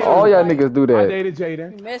 relationship. All y'all niggas do I that. dated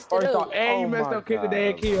Jaden. You messed it First off, up. and you Oh messed my up Kid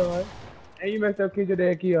Today and God, Keon. And you messed up Kid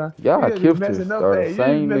Today and Keon. Y'all You just kifters messing up are the that. You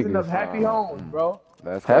same just messing up niggas. Happy Homes, bro.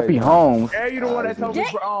 That's Happy crazy. Homes. And you the one that told me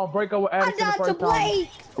break up with I Addison the down to first time. Blake.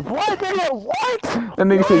 What, nigga? What? That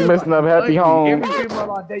nigga said you messing up Happy Homes. Every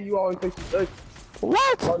female I date, you always think she's ugly.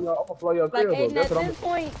 What? I'm gonna blow your Like, crib up. Aiden, at That's what I'm this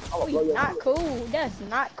point, I'ma we blow your not cool. That's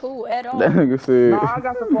not cool at all. That nigga said, No, I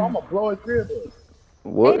got the phone. I'm gonna blow his crib up.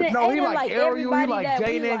 what? Aiden, No, he Aiden like everybody Ariel, he like that we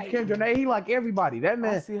Jaden and like. Kendra. He like everybody. That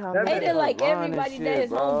man. see how that niggas man Aiden like lying and everybody shit, that his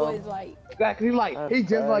bro. homeboys like. exactly. That's He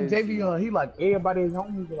just like crazy. Javion. He like everybody his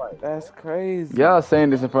homies like. That's crazy. Y'all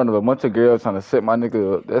saying this in front of a bunch of girls trying to set my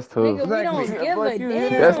nigga up. That's tough. Nigga, we don't Exactly. give a Fuck you,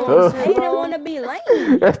 damn. That's tough. Aiden wanna be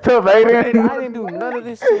lame. That's tough, I Aiden. didn't do none of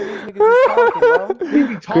this shit these niggas is talking, bro. He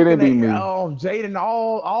be talking Couldn't be me. Jaden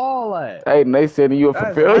all that. Aiden, they setting you up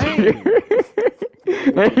for That's failure. lame.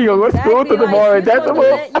 Then he gonna go to school Exactly, tomorrow and you jack supposed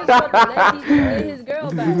them to let these niggas up. get his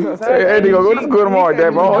girl back. Hey, Aiden gonna go to school tomorrow and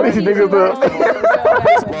jack all these niggas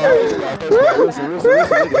up. Listen,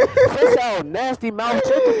 nigga. Shut your nasty mouth.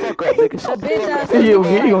 Shut the fuck up, nigga. Shut the Bitch fuck ass up. He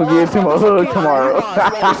gonna give him a hug tomorrow.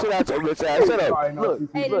 Shut out your bitch ass. Shut up. Look,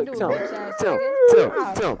 Hey, look, do a Tim, bitch ass Tim,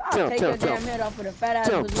 nigga. Tim, I'll take your damn head off with a fat ass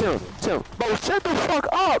Tim. bazooka. Bro, shut the fuck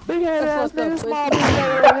up. Big head ass Shut the nigga, fuck small up, bitch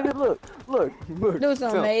ass nigga. Look. Do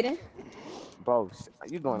something, Tim. Aiden. Bro,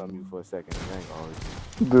 you going on mute for a second. I ain't gonna hold you.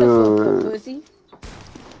 The fuck up, Dude, pussy.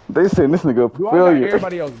 they setting this nigga up Do for I got failure.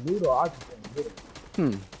 everybody else boot or I just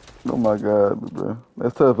think Oh my god, bro.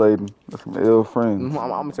 That's tough, Aiden. That's some ill friends. I'm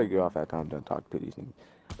gonna take you off after I'm done talking to these niggas.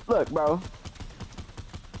 Look, bro.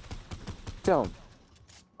 Tell him.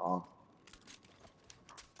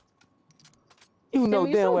 You know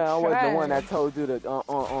you damn so well I wasn't the one trash. that told you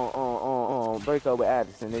to break up with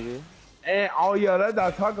Addison, nigga. And oh yeah, that's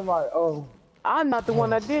not talking about it. Oh. I'm not the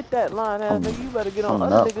one that did that line ass nigga. You better get on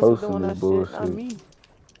I'm other not niggas who posting doing this that bullshit. shit, not me.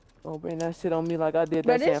 Don't bring that shit on me like I did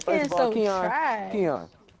Bro, that shit. this First kid's of all, so trash. Keon,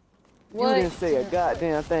 What? you didn't say a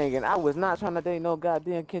goddamn thing, and I was not trying to date no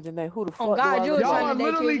goddamn Kendra name. Who the fuck Oh, God, do I you look was like? trying Y'all to date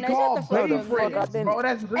literally Keith Nate. call Shut the fuck baby up, friends, nigga. bro.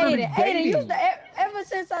 That's literally Aiden, you dating. ever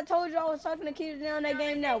since I told you I was talking to kids down that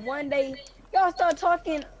game that one day, y'all start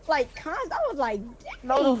talking like constant. I was like,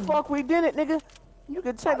 No, the dang. fuck we didn't, nigga. You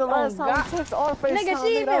can check the last time God. we texted our FaceTime, Nigga, she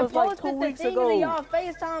nigga. That even was like 2 posted the weeks thing ago. in y'all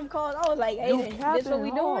FaceTime calls. I was like, You Aiden, this capping what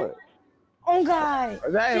we doing? hard. Oh God.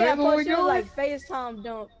 Is that She had really what we posted, she was doing? like FaceTime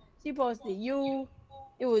dump. She posted you.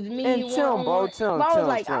 It was me. And Tim, bro, one-on-one. Tim, But I was Tim,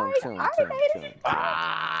 like, Tim, all right, Tim, all right, Tim, Aiden.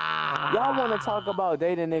 Tim. Y'all want to talk about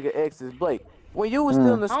dating nigga exes, Blake? When you was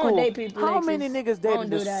still in the I don't school, date people how exes. many niggas I don't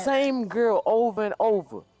dated do the that. same girl over and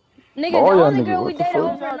over? Nigga, All the y'all only niggas, girl what we the dated fuck?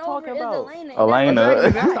 over What y'all and over talking is about? Elena. Elena.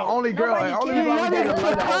 That's That's the only girl. Nobody Only cares reason I about dated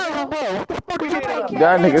that. Elena.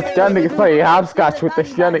 Y'all niggas play hopscotch with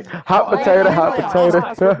this. Y'all niggas hot potato, hot potato.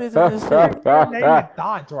 Her name is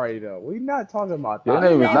Thoughts right though. We not talking about Your Thoughts.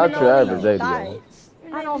 name is Naming not all your these average lady. thoughts.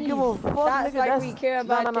 I don't give a fuck, Thoughts nigga. like That's we care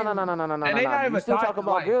no, about no. And they not You even still thoughts. talk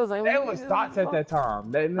about Like, girls, ain't we? they was thoughts at that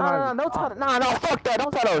time. They No, don't try to, no, fuck that.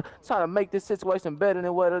 Don't try to make this situation better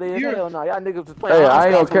than what it is. You're- Hell no, y'all niggas was playing Hey, I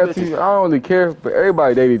ain't hopscotch gonna with catch bitches. you. I don't really care, but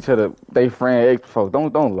everybody date each other. They friend ex folks.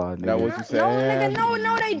 Don't lie, That nigga. what you said? No, nigga,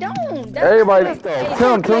 no, they don't. That's Everybody, not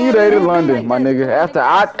even- tell you dated London, my nigga.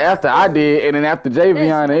 After I did, and then after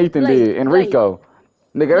Javion and Ethan Blake, did, and Rico,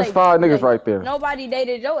 nigga, that's Blake, 5 niggas Blake. right there. Nobody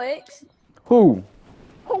dated your ex. Who?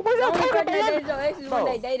 What The y'all only talking person that dated about? your ex is when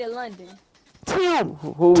they dated London. Tim.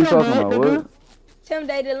 Who we talking about? What? Tim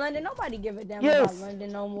dated London. Nobody give a damn Yes. about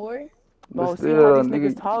London no more. Bro, But see how still, these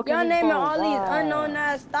niggas talking? Y'all this, naming bro? all these Wow. unknown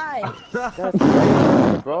ass thighs. That's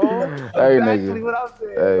crazy, bro. Hey, Exactly nigga. what I'm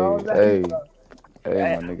saying, bro. Hey, Exactly.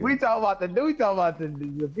 hey, my nigga. We talking about the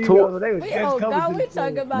females. They was We, just oh coming God, to we the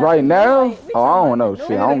talking about Right now? we Oh, I talking don't know. about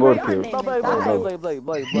Shit, I don't go to y'all kill. naming Blake, thighs.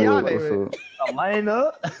 Blake. Yeah, Y'all what's niggas- up?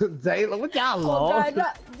 Elena, Jayla, what y'all Oh love?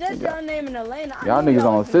 God, just y'all naming Elena. Y'all niggas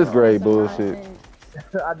on 6th grade bullshit.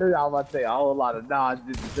 I knew y'all about to say a whole lot of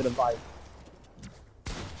nonsense to the fight.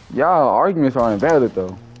 Y'all arguments are invalid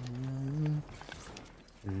though.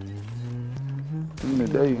 In the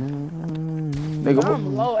day. Nigga,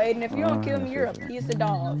 I'm low, Aiden. If you don't kill me, you're a piece of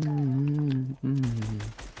dog.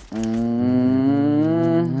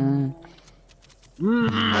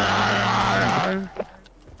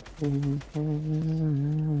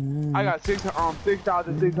 I got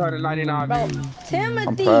 6,699 Bro, views. Timothy.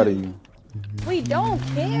 I'm proud of you. We don't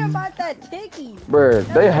care about that ticky. Bruh,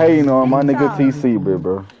 they hating on my nigga TC,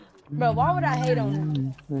 bro. Bro, why would I hate on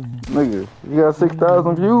him? Nigga, you got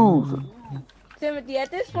 6,000 views. Timothy,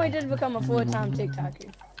 at this point, just become a full-time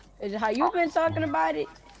TikToker. Is how you've been talking about it?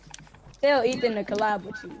 Tell Ethan to collab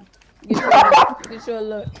with you. Get you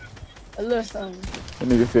a little something. That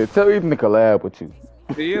nigga said, tell Ethan to collab with you.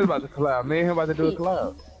 He is about to collab. Me and him about to do a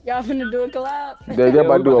collab. Y'all finna do a collab? They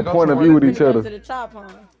about to do a point of view with each Go other. to the top, huh?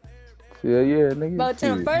 Yeah, nigga. But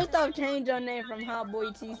Tim, first off, change your name from Hot Boy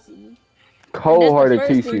TC. Cold-hearted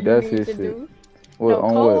TC, that's his shit. What, no,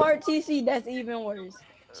 cold-hearted TC, that's even worse.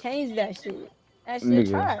 Change that shit. That shit nigga,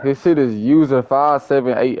 trash. his shit is user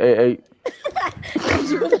 57888.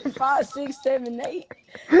 User 5678.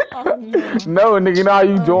 Oh, no. No, nigga, you know how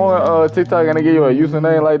you join TikTok and they give you a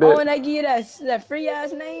username like that? Oh, and they give you that free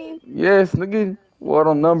ass name? Yes, nigga. What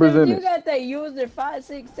them numbers in it? You got that user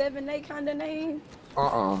 5678 kind of name?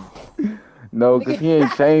 No, cause he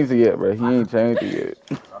ain't changed it yet, bro. He ain't changed it yet.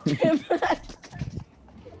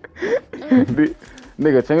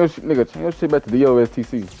 Nigga, change your shit back to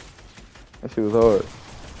DOSTC. That shit was hard.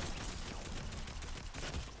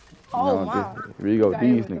 Oh, wow. Here we go,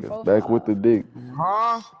 these niggas. Back with the dick.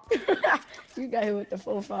 Huh? You got hit with the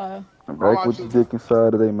profile. I'm back with the dick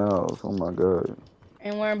inside of their mouths. Oh my god.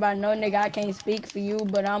 Ain't worrying about no nigga. I can't speak for you,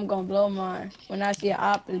 but I'm gonna blow mine. When I see an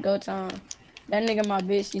op, it's go time. That nigga my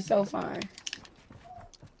bitch, she's so fine.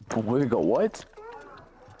 We go what?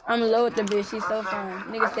 I'm in love with the bitch, she's so fine.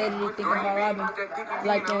 Nigga said that he thinking about robbing.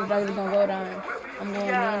 Like them drugs gonna go down. I'm going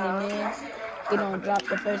in and then. He don't drop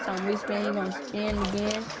the first time we spin, he gonna spin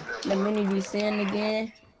again. The minute we sin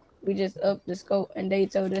again, we just up the scope and they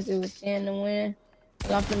told us it was 10 to win.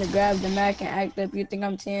 So I'm finna grab the Mac and act up. You think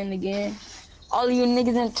I'm 10 again? All of you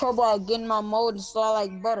niggas in trouble are getting my mold to slide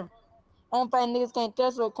like butter. I don't think niggas can't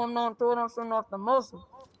test or come down through it, I'm shooting off the muscle.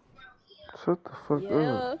 Shut the fuck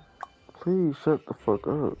up. Please shut the fuck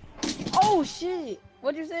up. Oh shit!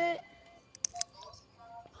 What you said?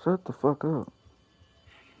 Shut the fuck up.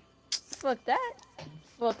 Fuck that.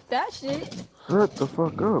 Fuck that shit. Shut the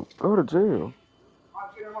fuck up. Go to jail.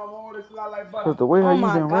 Cause the way how you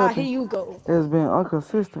been rapping here you go. has been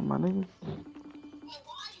inconsistent, my nigga.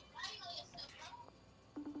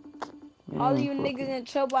 All you niggas in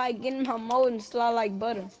trouble, I getting my mold and slide like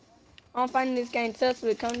butter. I'm finding this game tough,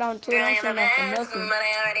 it come down to it, I'm shooting off the muscle.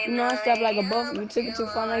 You know I step like a buffer, you took it too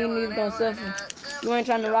far, now you niggas gon' suffer. You ain't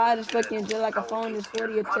trying to ride this fucking just like a phone, this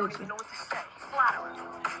 40 a touch.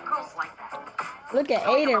 Look at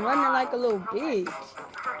Aiden running like a little bitch.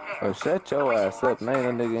 Oh, shut your ass up,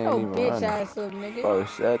 man. That nigga ain't even bitch running. Ass up, nigga. Oh,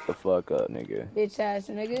 shut the fuck up, nigga. Bitch ass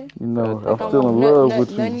nigga. You know, I'm still in love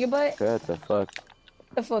with you. Nut in your butt? Shut the fuck.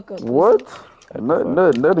 The fuck up. What?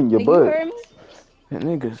 Nut in your butt. You heard me? That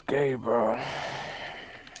nigga's gay, bro.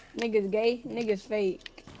 Niggas gay, niggas fake.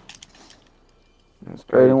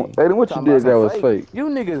 Aiden, what you did that was fake? You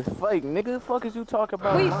niggas fake, nigga. The fuck is you talking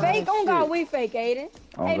about? We fake? Oh God, we fake, Aiden.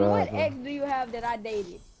 Oh, Aiden, God, what bro. ex do you have that I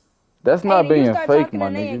dated? That's not Aiden, being fake, my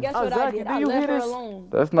nigga. Guess what I did? I left her alone.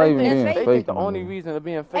 That's not even being They fake. think the only reason of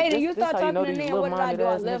being fake. Aiden, you start talking to Nan, what did I do?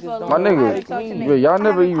 I left her alone. My nigga, y'all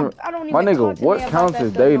never even. My nigga, what counts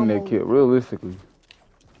as dating that kid, realistically?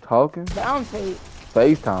 Talking? But I'm fake.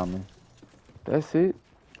 FaceTiming. That's it.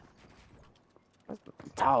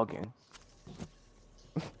 Talking.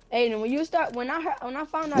 Aiden, when I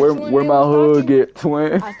found out where my hood get,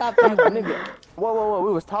 twin? I stopped talking. Nigga. Whoa,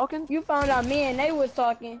 we was talking? You found out me and they was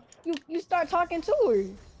talking. You start talking to her.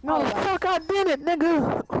 No, fuck, I did it,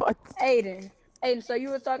 nigga. What? Aiden, so you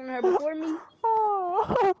was talking to her before me?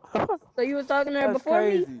 So you was talking to her before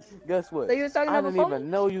crazy. me? Guess what? So you was talking to her before me? I didn't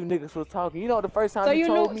even know you niggas was talking. You know the first time you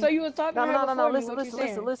told me? So you was talking to her before me?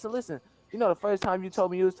 Listen. You know the first time you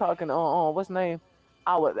told me you was talking what's the name?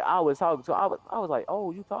 I was talking to. I was like,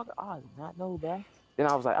 oh, you talking? I did not know that. Then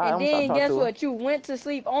I was like, and then guess what? You went to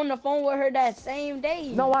sleep on the phone with her that same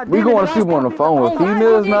day. No, I didn't. We going to sleep on the phone with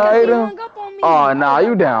females now, Aiden? Oh, nah,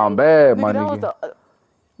 you down bad, my nigga.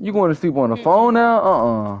 You going to sleep on the phone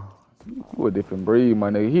now? You a different breed, my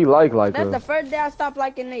nigga. He like That's her. the first day I stopped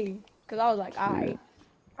liking niggas. Cause I was like, alright.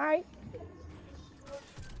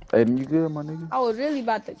 Aiden, you good, my nigga? I was really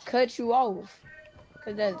about to cut you off.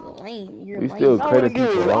 Cause that's lame. You're We lame. still I cutting wouldn't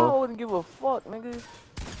people give. I off. wouldn't give a fuck, nigga.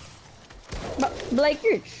 But Blake,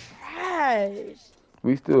 you're trash.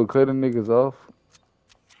 We still cutting niggas off.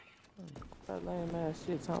 That lame ass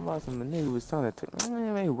shit talking about some nigga was trying to take.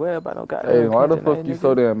 Man, ain't worried about no goddamn. Hey, why the Clinton, fuck you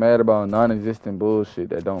so damn mad about non-existent bullshit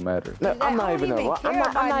that don't matter? No, I'm not even. I'm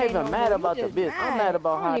not even mad no about the more. bitch. I'm mad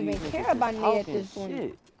about how I don't these even care niggas about is me at talking this point.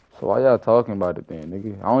 shit. So why y'all talking about it then,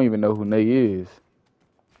 nigga? I don't even know who Nate is.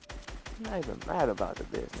 I'm not even mad about the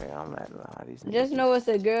bitch, nigga. I'm mad about how these niggas. Just know it's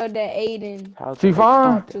a girl that Aiden She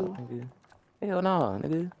fine? talk to. Nigga. Hell no,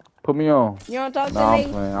 nigga. Put me on. You don't talk to Nah, I'm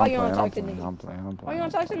Nate? playing. Why I'm you don't playing. talk to Nate? I'm playing. Why you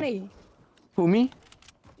don't talk to Nate? Who, me?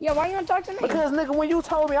 Yeah, why you don't talk to Nate? Because, nigga, when you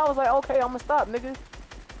told me, I was like, okay, I'ma stop, nigga.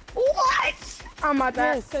 What? I'm about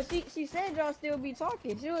that. Yes. Cause she said y'all still be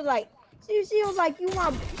talking. She was like, she was like,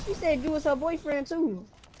 she said you was her boyfriend too.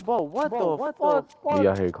 Bro, what the fuck? We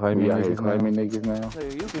out here claiming niggas now.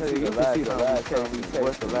 Nigga, you can see the last time we text.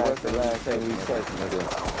 What's the last thing we text, nigga?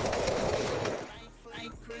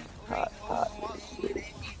 Hot shit.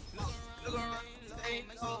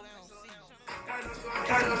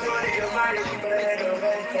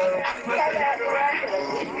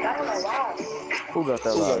 Who got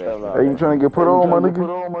that loud? Hey, you trying to get put on, my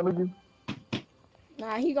nigga?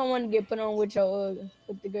 Nah, he gonna want to get put on with your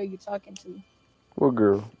with the girl you talking to. What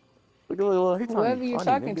girl? Whoever you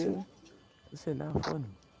talking to. This shit not funny.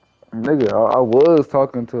 Nigga, I was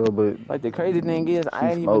talking to her, but Like the crazy thing is, I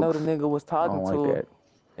didn't even know the nigga was I talking don't to like her that.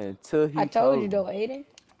 until he I told you though, Aiden.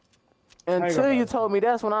 Until you told me,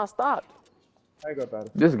 that's when I stopped. I got that.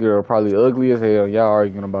 This girl probably ugly as hell. Y'all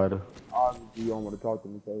arguing about her. Obviously, you don't want to talk to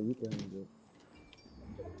me, so you can.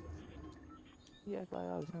 He act like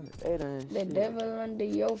I was trying to date her and The shit. devil under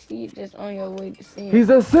your feet, just on your way to sin. He's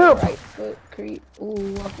a simp. Right foot creep. Ooh,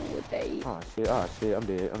 walking with that. Oh shit, I'm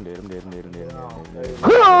dead.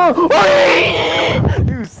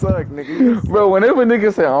 You suck, nigga. Bro, whenever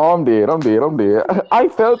niggas say, oh, I'm dead. I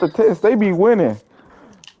felt the test. They be winning.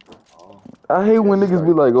 I hate when niggas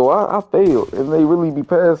be like, oh, I failed. And they really be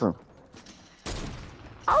passing.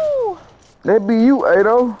 Oh! That be you,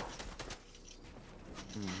 Ado.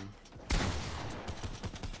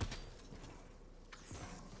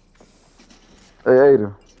 Hey,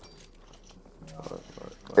 Ada.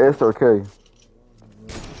 S or K?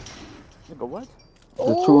 Nigga, what?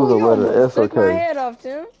 Just choose a letter, S or Took my K. head off,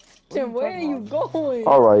 Tim. Tim, where are you going?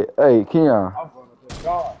 All right. Hey, Keon.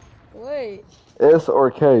 Wait. S or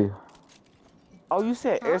K? Oh, you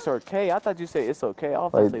said S or K? I thought you said it's okay. I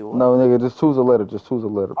was Like, gonna say what? no, nigga, just choose a letter.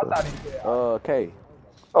 Bro. K.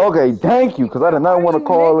 Okay, thank you, because I did not want to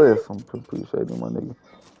call this. I'm appreciating my nigga.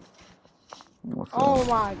 You know what I'm Oh saying?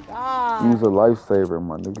 my god. Use a lifesaver,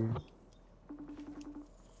 my nigga.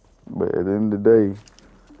 But at the end of the day,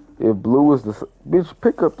 if blue is the... Bitch,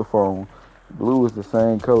 pick up the phone. Blue is the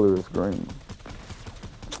same color as green.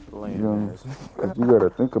 Lame You know, ass. because you got to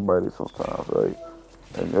think about it sometimes, right?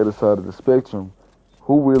 And the other side of the spectrum,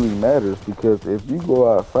 who really matters? Because if you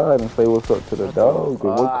go outside and say what's up to the dog,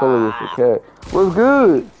 then what color is the cat? What's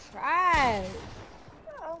good? Trash.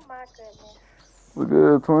 Oh my goodness. What's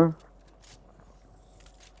good, twin?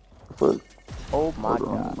 Fuck. Oh my Hold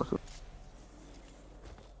on, god. what's up?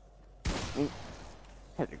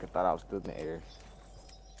 That nigga thought I was still in the air.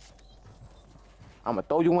 I'ma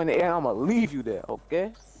throw you in the air, I'ma leave you there,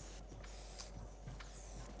 okay?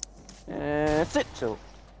 And sit you.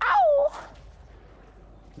 Ow!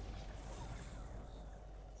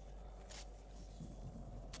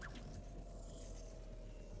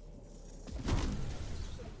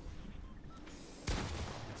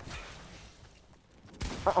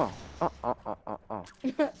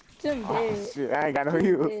 Tim Oh, dead. shit, I ain't got no Tim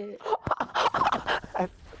heels. dead.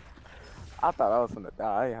 I thought I was gonna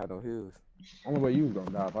die. I ain't had no heels. Only way you was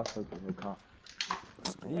gonna die if I took the car.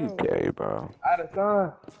 You gay, bro. Out of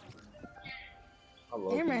time. I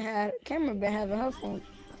love you. Cameron been having her phone.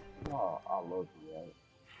 Oh, I love you, right?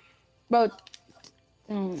 Bro.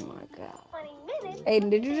 Oh my god. 20 minutes? Aiden,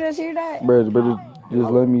 did you just hear that? Bro, just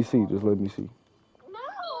let me see. Just let me see. No.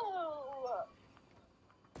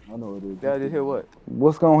 I know it is. Did I just hear what?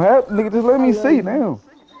 What's gonna happen? Nigga, just let me see now.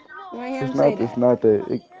 You ain't hear him It's say not. that. It's not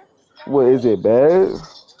that. What is it bad?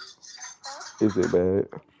 Is it bad?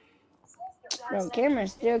 Bro, Cameron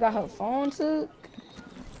still got her phone took.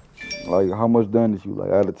 Like, how much done is you?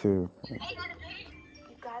 Like, out of 10? You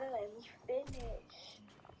gotta let me finish.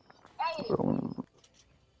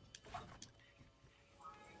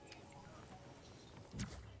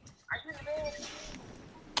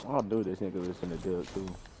 I'll do this nigga listen to Doug too.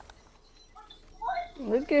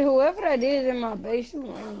 Look at whoever that is in my base. You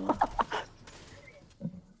lame.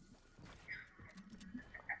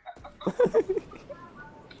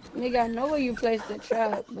 Nigga, I know where you placed the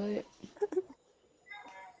trap, but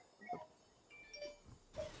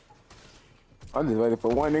I'm just waiting for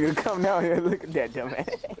one nigga to come down here and look at that dumb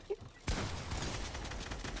ass.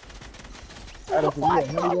 Addison, you a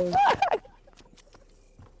honey bun?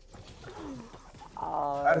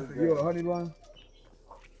 Oh, Addison, you a honey bun?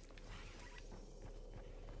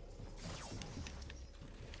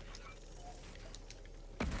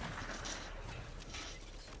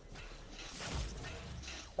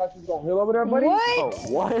 Thought you was gonna heal over there, buddy? what?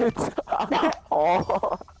 What?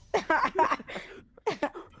 Oh.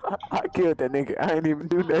 I killed that nigga. I ain't even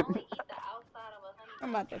do nothing. I'm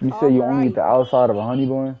about to You call say you only Mariah. eat the outside of a honey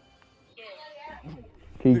bun?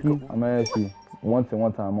 Kiki, I'm gonna ask you once and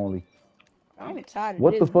one time only. I'm tired of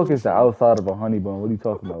What this the fuck is the bullshit. outside of a honey bun? What are you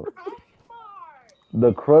talking about?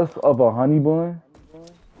 The crust of a honey bun?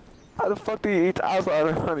 How the fuck do you eat the outside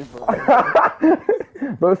of honey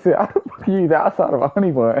bun? Bro said, how the fuck you eat the outside of a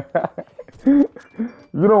honey bun?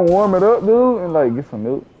 You don't warm it up, dude, and like get some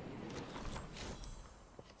milk.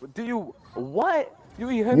 Do you what? You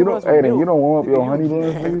eat honey You buns don't, with Aiden, milk? you don't warm up your honey You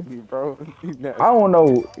buns, nigga? nasty, bro. You nasty. I don't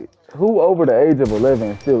know who over the age of 11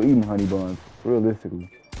 is still eating honey buns, realistically.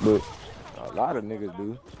 But A lot of niggas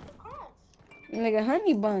do. Nigga,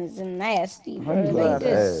 honey buns are nasty, bro. honey They buns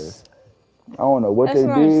just. ass. I don't know what That's they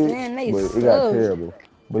what I'm did, saying, they but it got suck. terrible.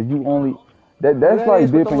 But you only that's That like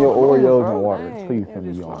is with dipping the your little Oreos bro. in water. Dang, Please yeah, tell me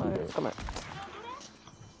just you don't fine. do that. Come on.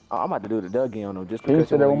 I'm about to do the Dougie on them just Can you because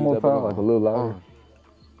say that wanna one use more that time, like a little louder?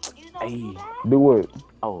 Hey. Do what?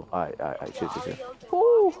 Oh, alright, shit.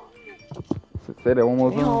 Woo. Say that one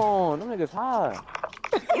more time. Damn, them niggas high.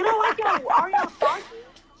 You don't like your Oreo soggy?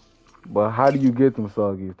 But how do you get them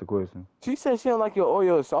soggy is the question. She said she don't like your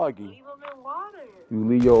Oreos soggy. Leave them in water. You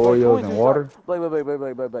leave your Wait, Oreos in water?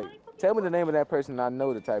 Wait. Tell me the name of that person. I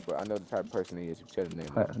know the type of person he is. You tell the name.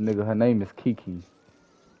 Nigga, her name is Kiki.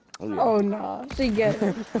 Oh, yeah. Oh no, she get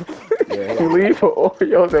it. Yeah. You leave your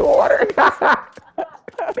Oreos in water.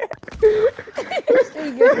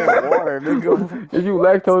 She get it. Water, nigga. If you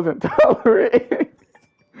lactose intolerant.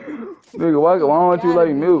 Nigga, why don't you Gotta like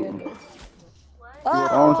be milk? good. Why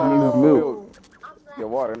don't you use milk? Your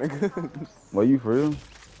water, nigga. Well, you for real?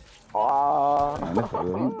 Ah. Man, that's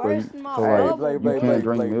real. Who burst my So, like, bubble? you can't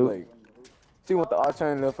drink milk? She want the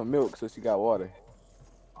alternative for milk, so she got water.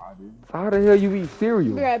 So how the hell you eat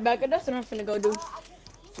cereal? Be right back. That's what I'm finna go do.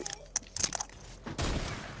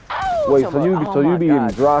 Wait, so you be eating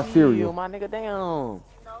dry cereal? My nigga, damn. No,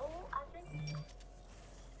 I think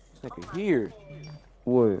This nigga here.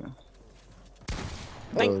 What?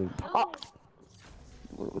 Think.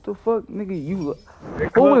 What the fuck, nigga? You Hey,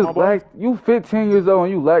 who Clip, is my boy. like you 15 years old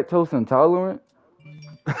and you lactose intolerant?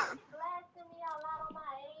 blasting me out loud on my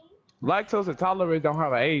age. Lactose intolerance don't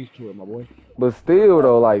have an age to it, my boy. But still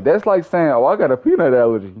though, like that's like saying, oh, I got a peanut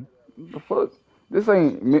allergy. What the fuck? This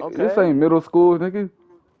ain't this Okay. ain't middle school, nigga.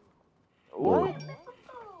 What?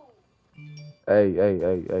 Hey,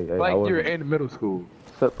 I Like you're wasn't. in middle school.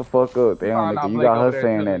 Shut the fuck up, damn Nah, nigga. You Blake got over her there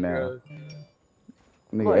saying telling that you, now.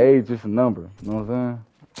 Nigga, What? age just a number. You know what I'm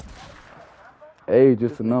saying? Age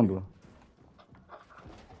just a number.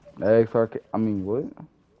 I mean, what?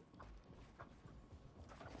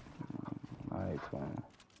 Alright, fine.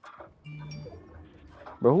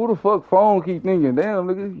 Bro, who the fuck phone keep thinking? Damn,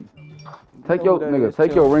 nigga. Take know your who that nigga, is, take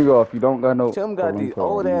Tim? your ring off. You don't got no. Tim got these ringtone.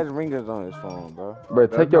 old ass ringers on his phone, bro. Bro,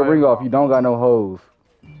 That's take your not ring his off. fault. You don't got no hoes.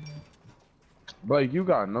 Blake, you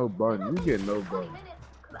got no bun. You get no bun.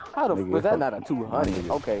 How the Nigga, was it's that a- not a 200?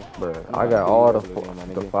 nigga. Okay. Bro, I'm I not got gonna all do the that, my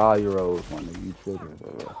the nigga. 5-year-olds, my nigga. You tripping?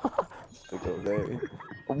 Bro. Stick those there.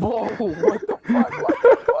 Whoa, what the fuck?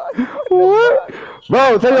 What?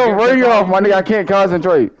 Bro, take your guess ring that's all off, my you nigga. I need. can't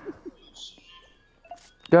concentrate.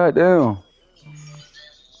 God damn.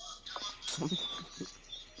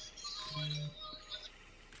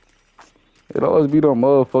 It always be them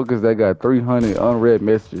motherfuckers that got 300 unread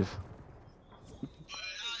messages.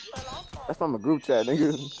 That's from a group chat,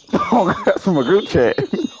 nigga. Oh, that's from a group chat.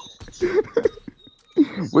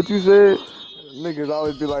 What you said? Niggas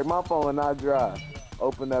always be like, my phone not dry.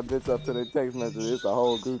 Open that bitch up to the text message. It's a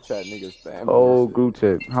whole group chat, niggas spamming. Oh, this shit. group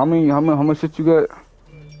chat. How much shit you got?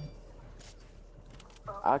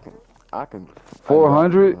 I can.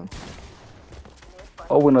 400?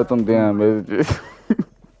 Open up them damn messages.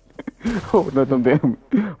 Open up them damn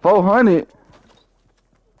 400.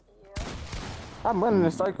 I'm running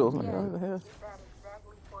in circles. What the hell? That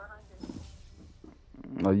exactly 400.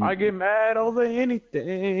 No, you, I get mad over anything.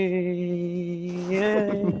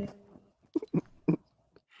 Yeah.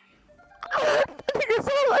 Nigga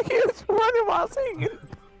sound like he was running while singing.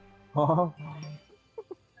 Huh?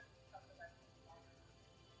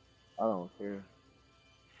 I don't care.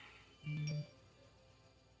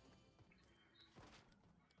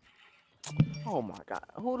 Oh my god.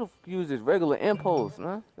 Who the f uses regular impulse,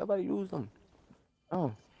 man? Nobody use them.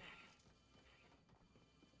 Oh.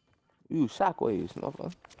 You use shockwaves,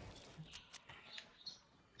 motherfucker.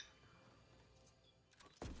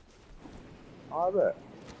 All that.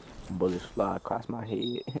 Bullets fly across my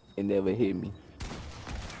head and never hit me.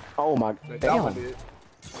 Oh my That one damn. did.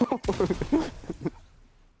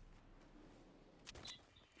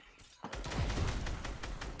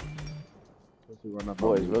 Let's see what I'm Boys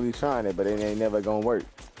doing. really trying it, but it ain't never gonna work.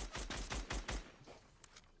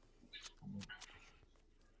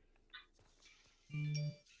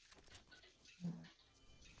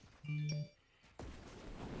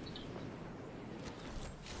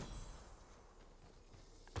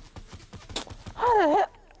 How the hell?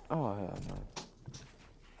 Oh hell no.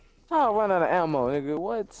 How I run out of ammo, nigga?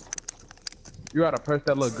 What? You gotta press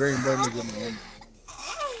that little green button to get me.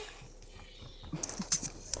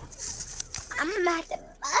 I'm about to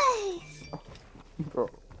bust. Bro.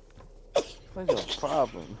 What's your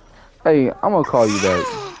problem? Hey, I'm gonna call you back.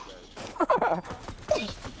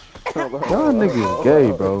 Y'all niggas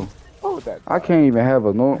gay, bro. Hold that. I can't even have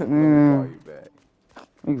a no. Call Mm, you back.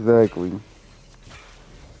 exactly.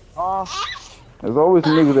 There's always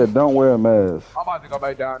niggas that don't wear a mask. I'm about to go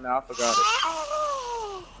back down now. I forgot it.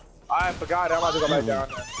 I forgot it. I'm about to go back down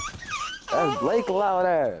there. That's Blake loud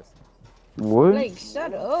ass. What? Blake,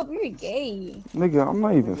 shut up. You're gay. Nigga, I'm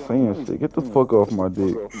not even saying shit. Get the fuck off my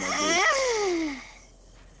dick.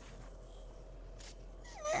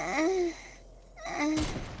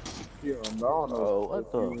 Yeah, no, no. Oh,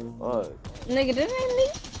 what the fuck? Nigga, this ain't me.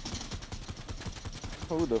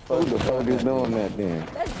 Who the fuck is doing that then?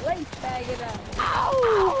 That's Blake faggot out.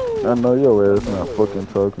 I know your ass not fucking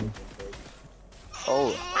talking.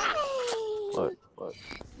 Oh. What?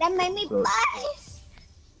 That made me bust.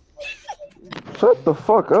 Shut the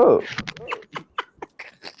fuck up.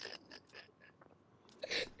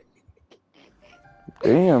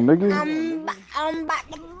 Damn, nigga. I'm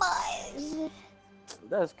about to bust.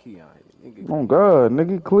 That's Keon. Nigga. Oh God,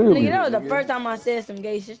 nigga, clearly. Nigga, that was the first time I said some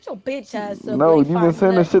gay shit. Shut your bitch ass up. No, Blake you been Fine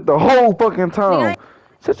saying Nut. this shit the whole fucking time. Nigga,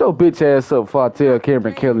 Shut your bitch ass up before I tell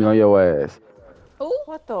Cameron Kelly on your ass. Who?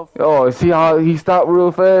 What the fuck? Oh, see how he stopped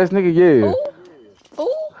real fast, nigga? Yeah.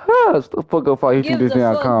 Who? Huh, shut the fuck up before I hit you Gives this a damn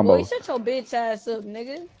fuck, combo. boy. Shut your bitch ass up,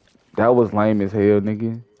 nigga. That was lame as hell,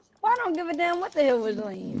 nigga. Why don't give a damn what the hell was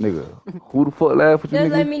lame? Nigga, who the fuck laughed with you,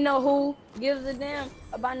 Just let nigga? me know who gives a damn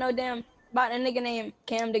about about a nigga named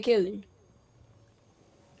Cam the Killer.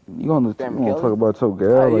 You gonna Damn, talk Kelly. about your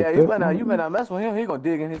girl like Yeah, that? you better not mess with him. He gonna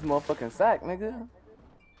dig in his motherfucking sack, nigga.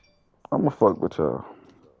 I'ma fuck with y'all.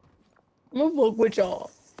 I'm gonna fuck with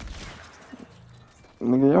y'all.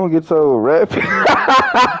 Nigga, you don't get your rap.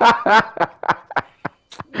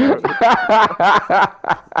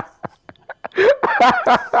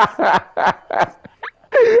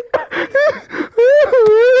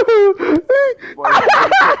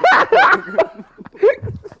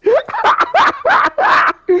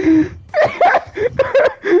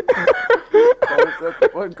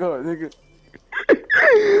 Fuck up, nigga.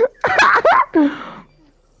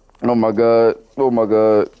 Oh my god. Oh my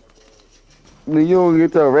god. Nigga, you don't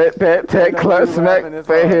get your rat pat tat know clap you smack rapping this fat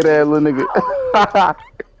hard. head ass little nigga.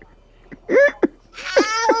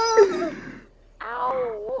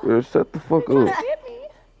 Ow. Yo, shut the fuck up. Hit me.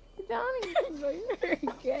 Johnny,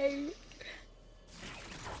 you're gay.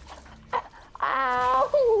 Ow.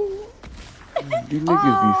 These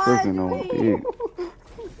niggas be sucking on dick.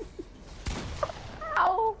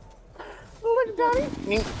 Ow. Look, Johnny.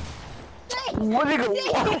 What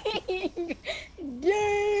nigga?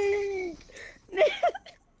 Dang.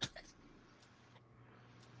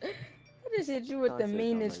 I just hit you with the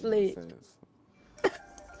meanest flick.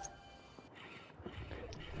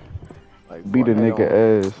 Like, Beat a boy,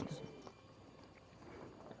 nigga ass.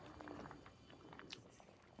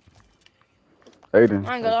 Aiden.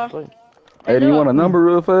 I ain't gonna lie. Aiden, you want a number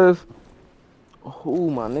real fast? Who,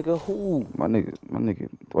 my nigga? Who? My nigga.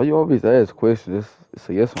 Why you always ask questions? It's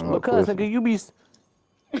a yes or no Because, question. nigga, you be...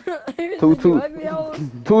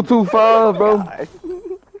 225, bro.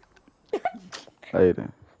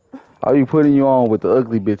 Aiden. I be putting you on with the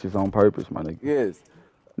ugly bitches on purpose, my nigga. Yes.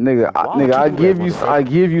 Nigga, Why would I you do give that, you, motherfucker? I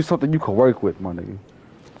give you something you can work with, my nigga.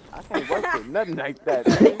 I can't work with nothing like that,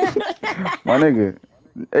 nigga. My nigga.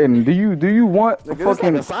 Aiden, do you want Nigga, this fucking?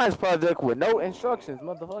 like a science project with no instructions,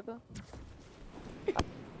 motherfucker.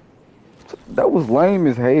 That was lame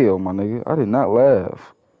as hell, my nigga. I did not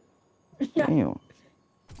laugh. Damn.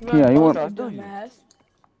 Yeah, you want? I Dumbass.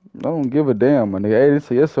 don't give a damn, my nigga. Hey, it's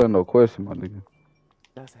a yes or no question, my nigga.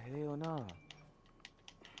 That's a hell no.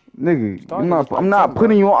 Nigga, Starting I'm not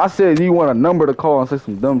putting you on. I said you want a number to call and say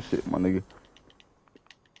some dumb shit, my nigga.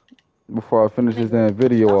 Before I finish this damn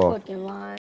video Stop off. fucking lying.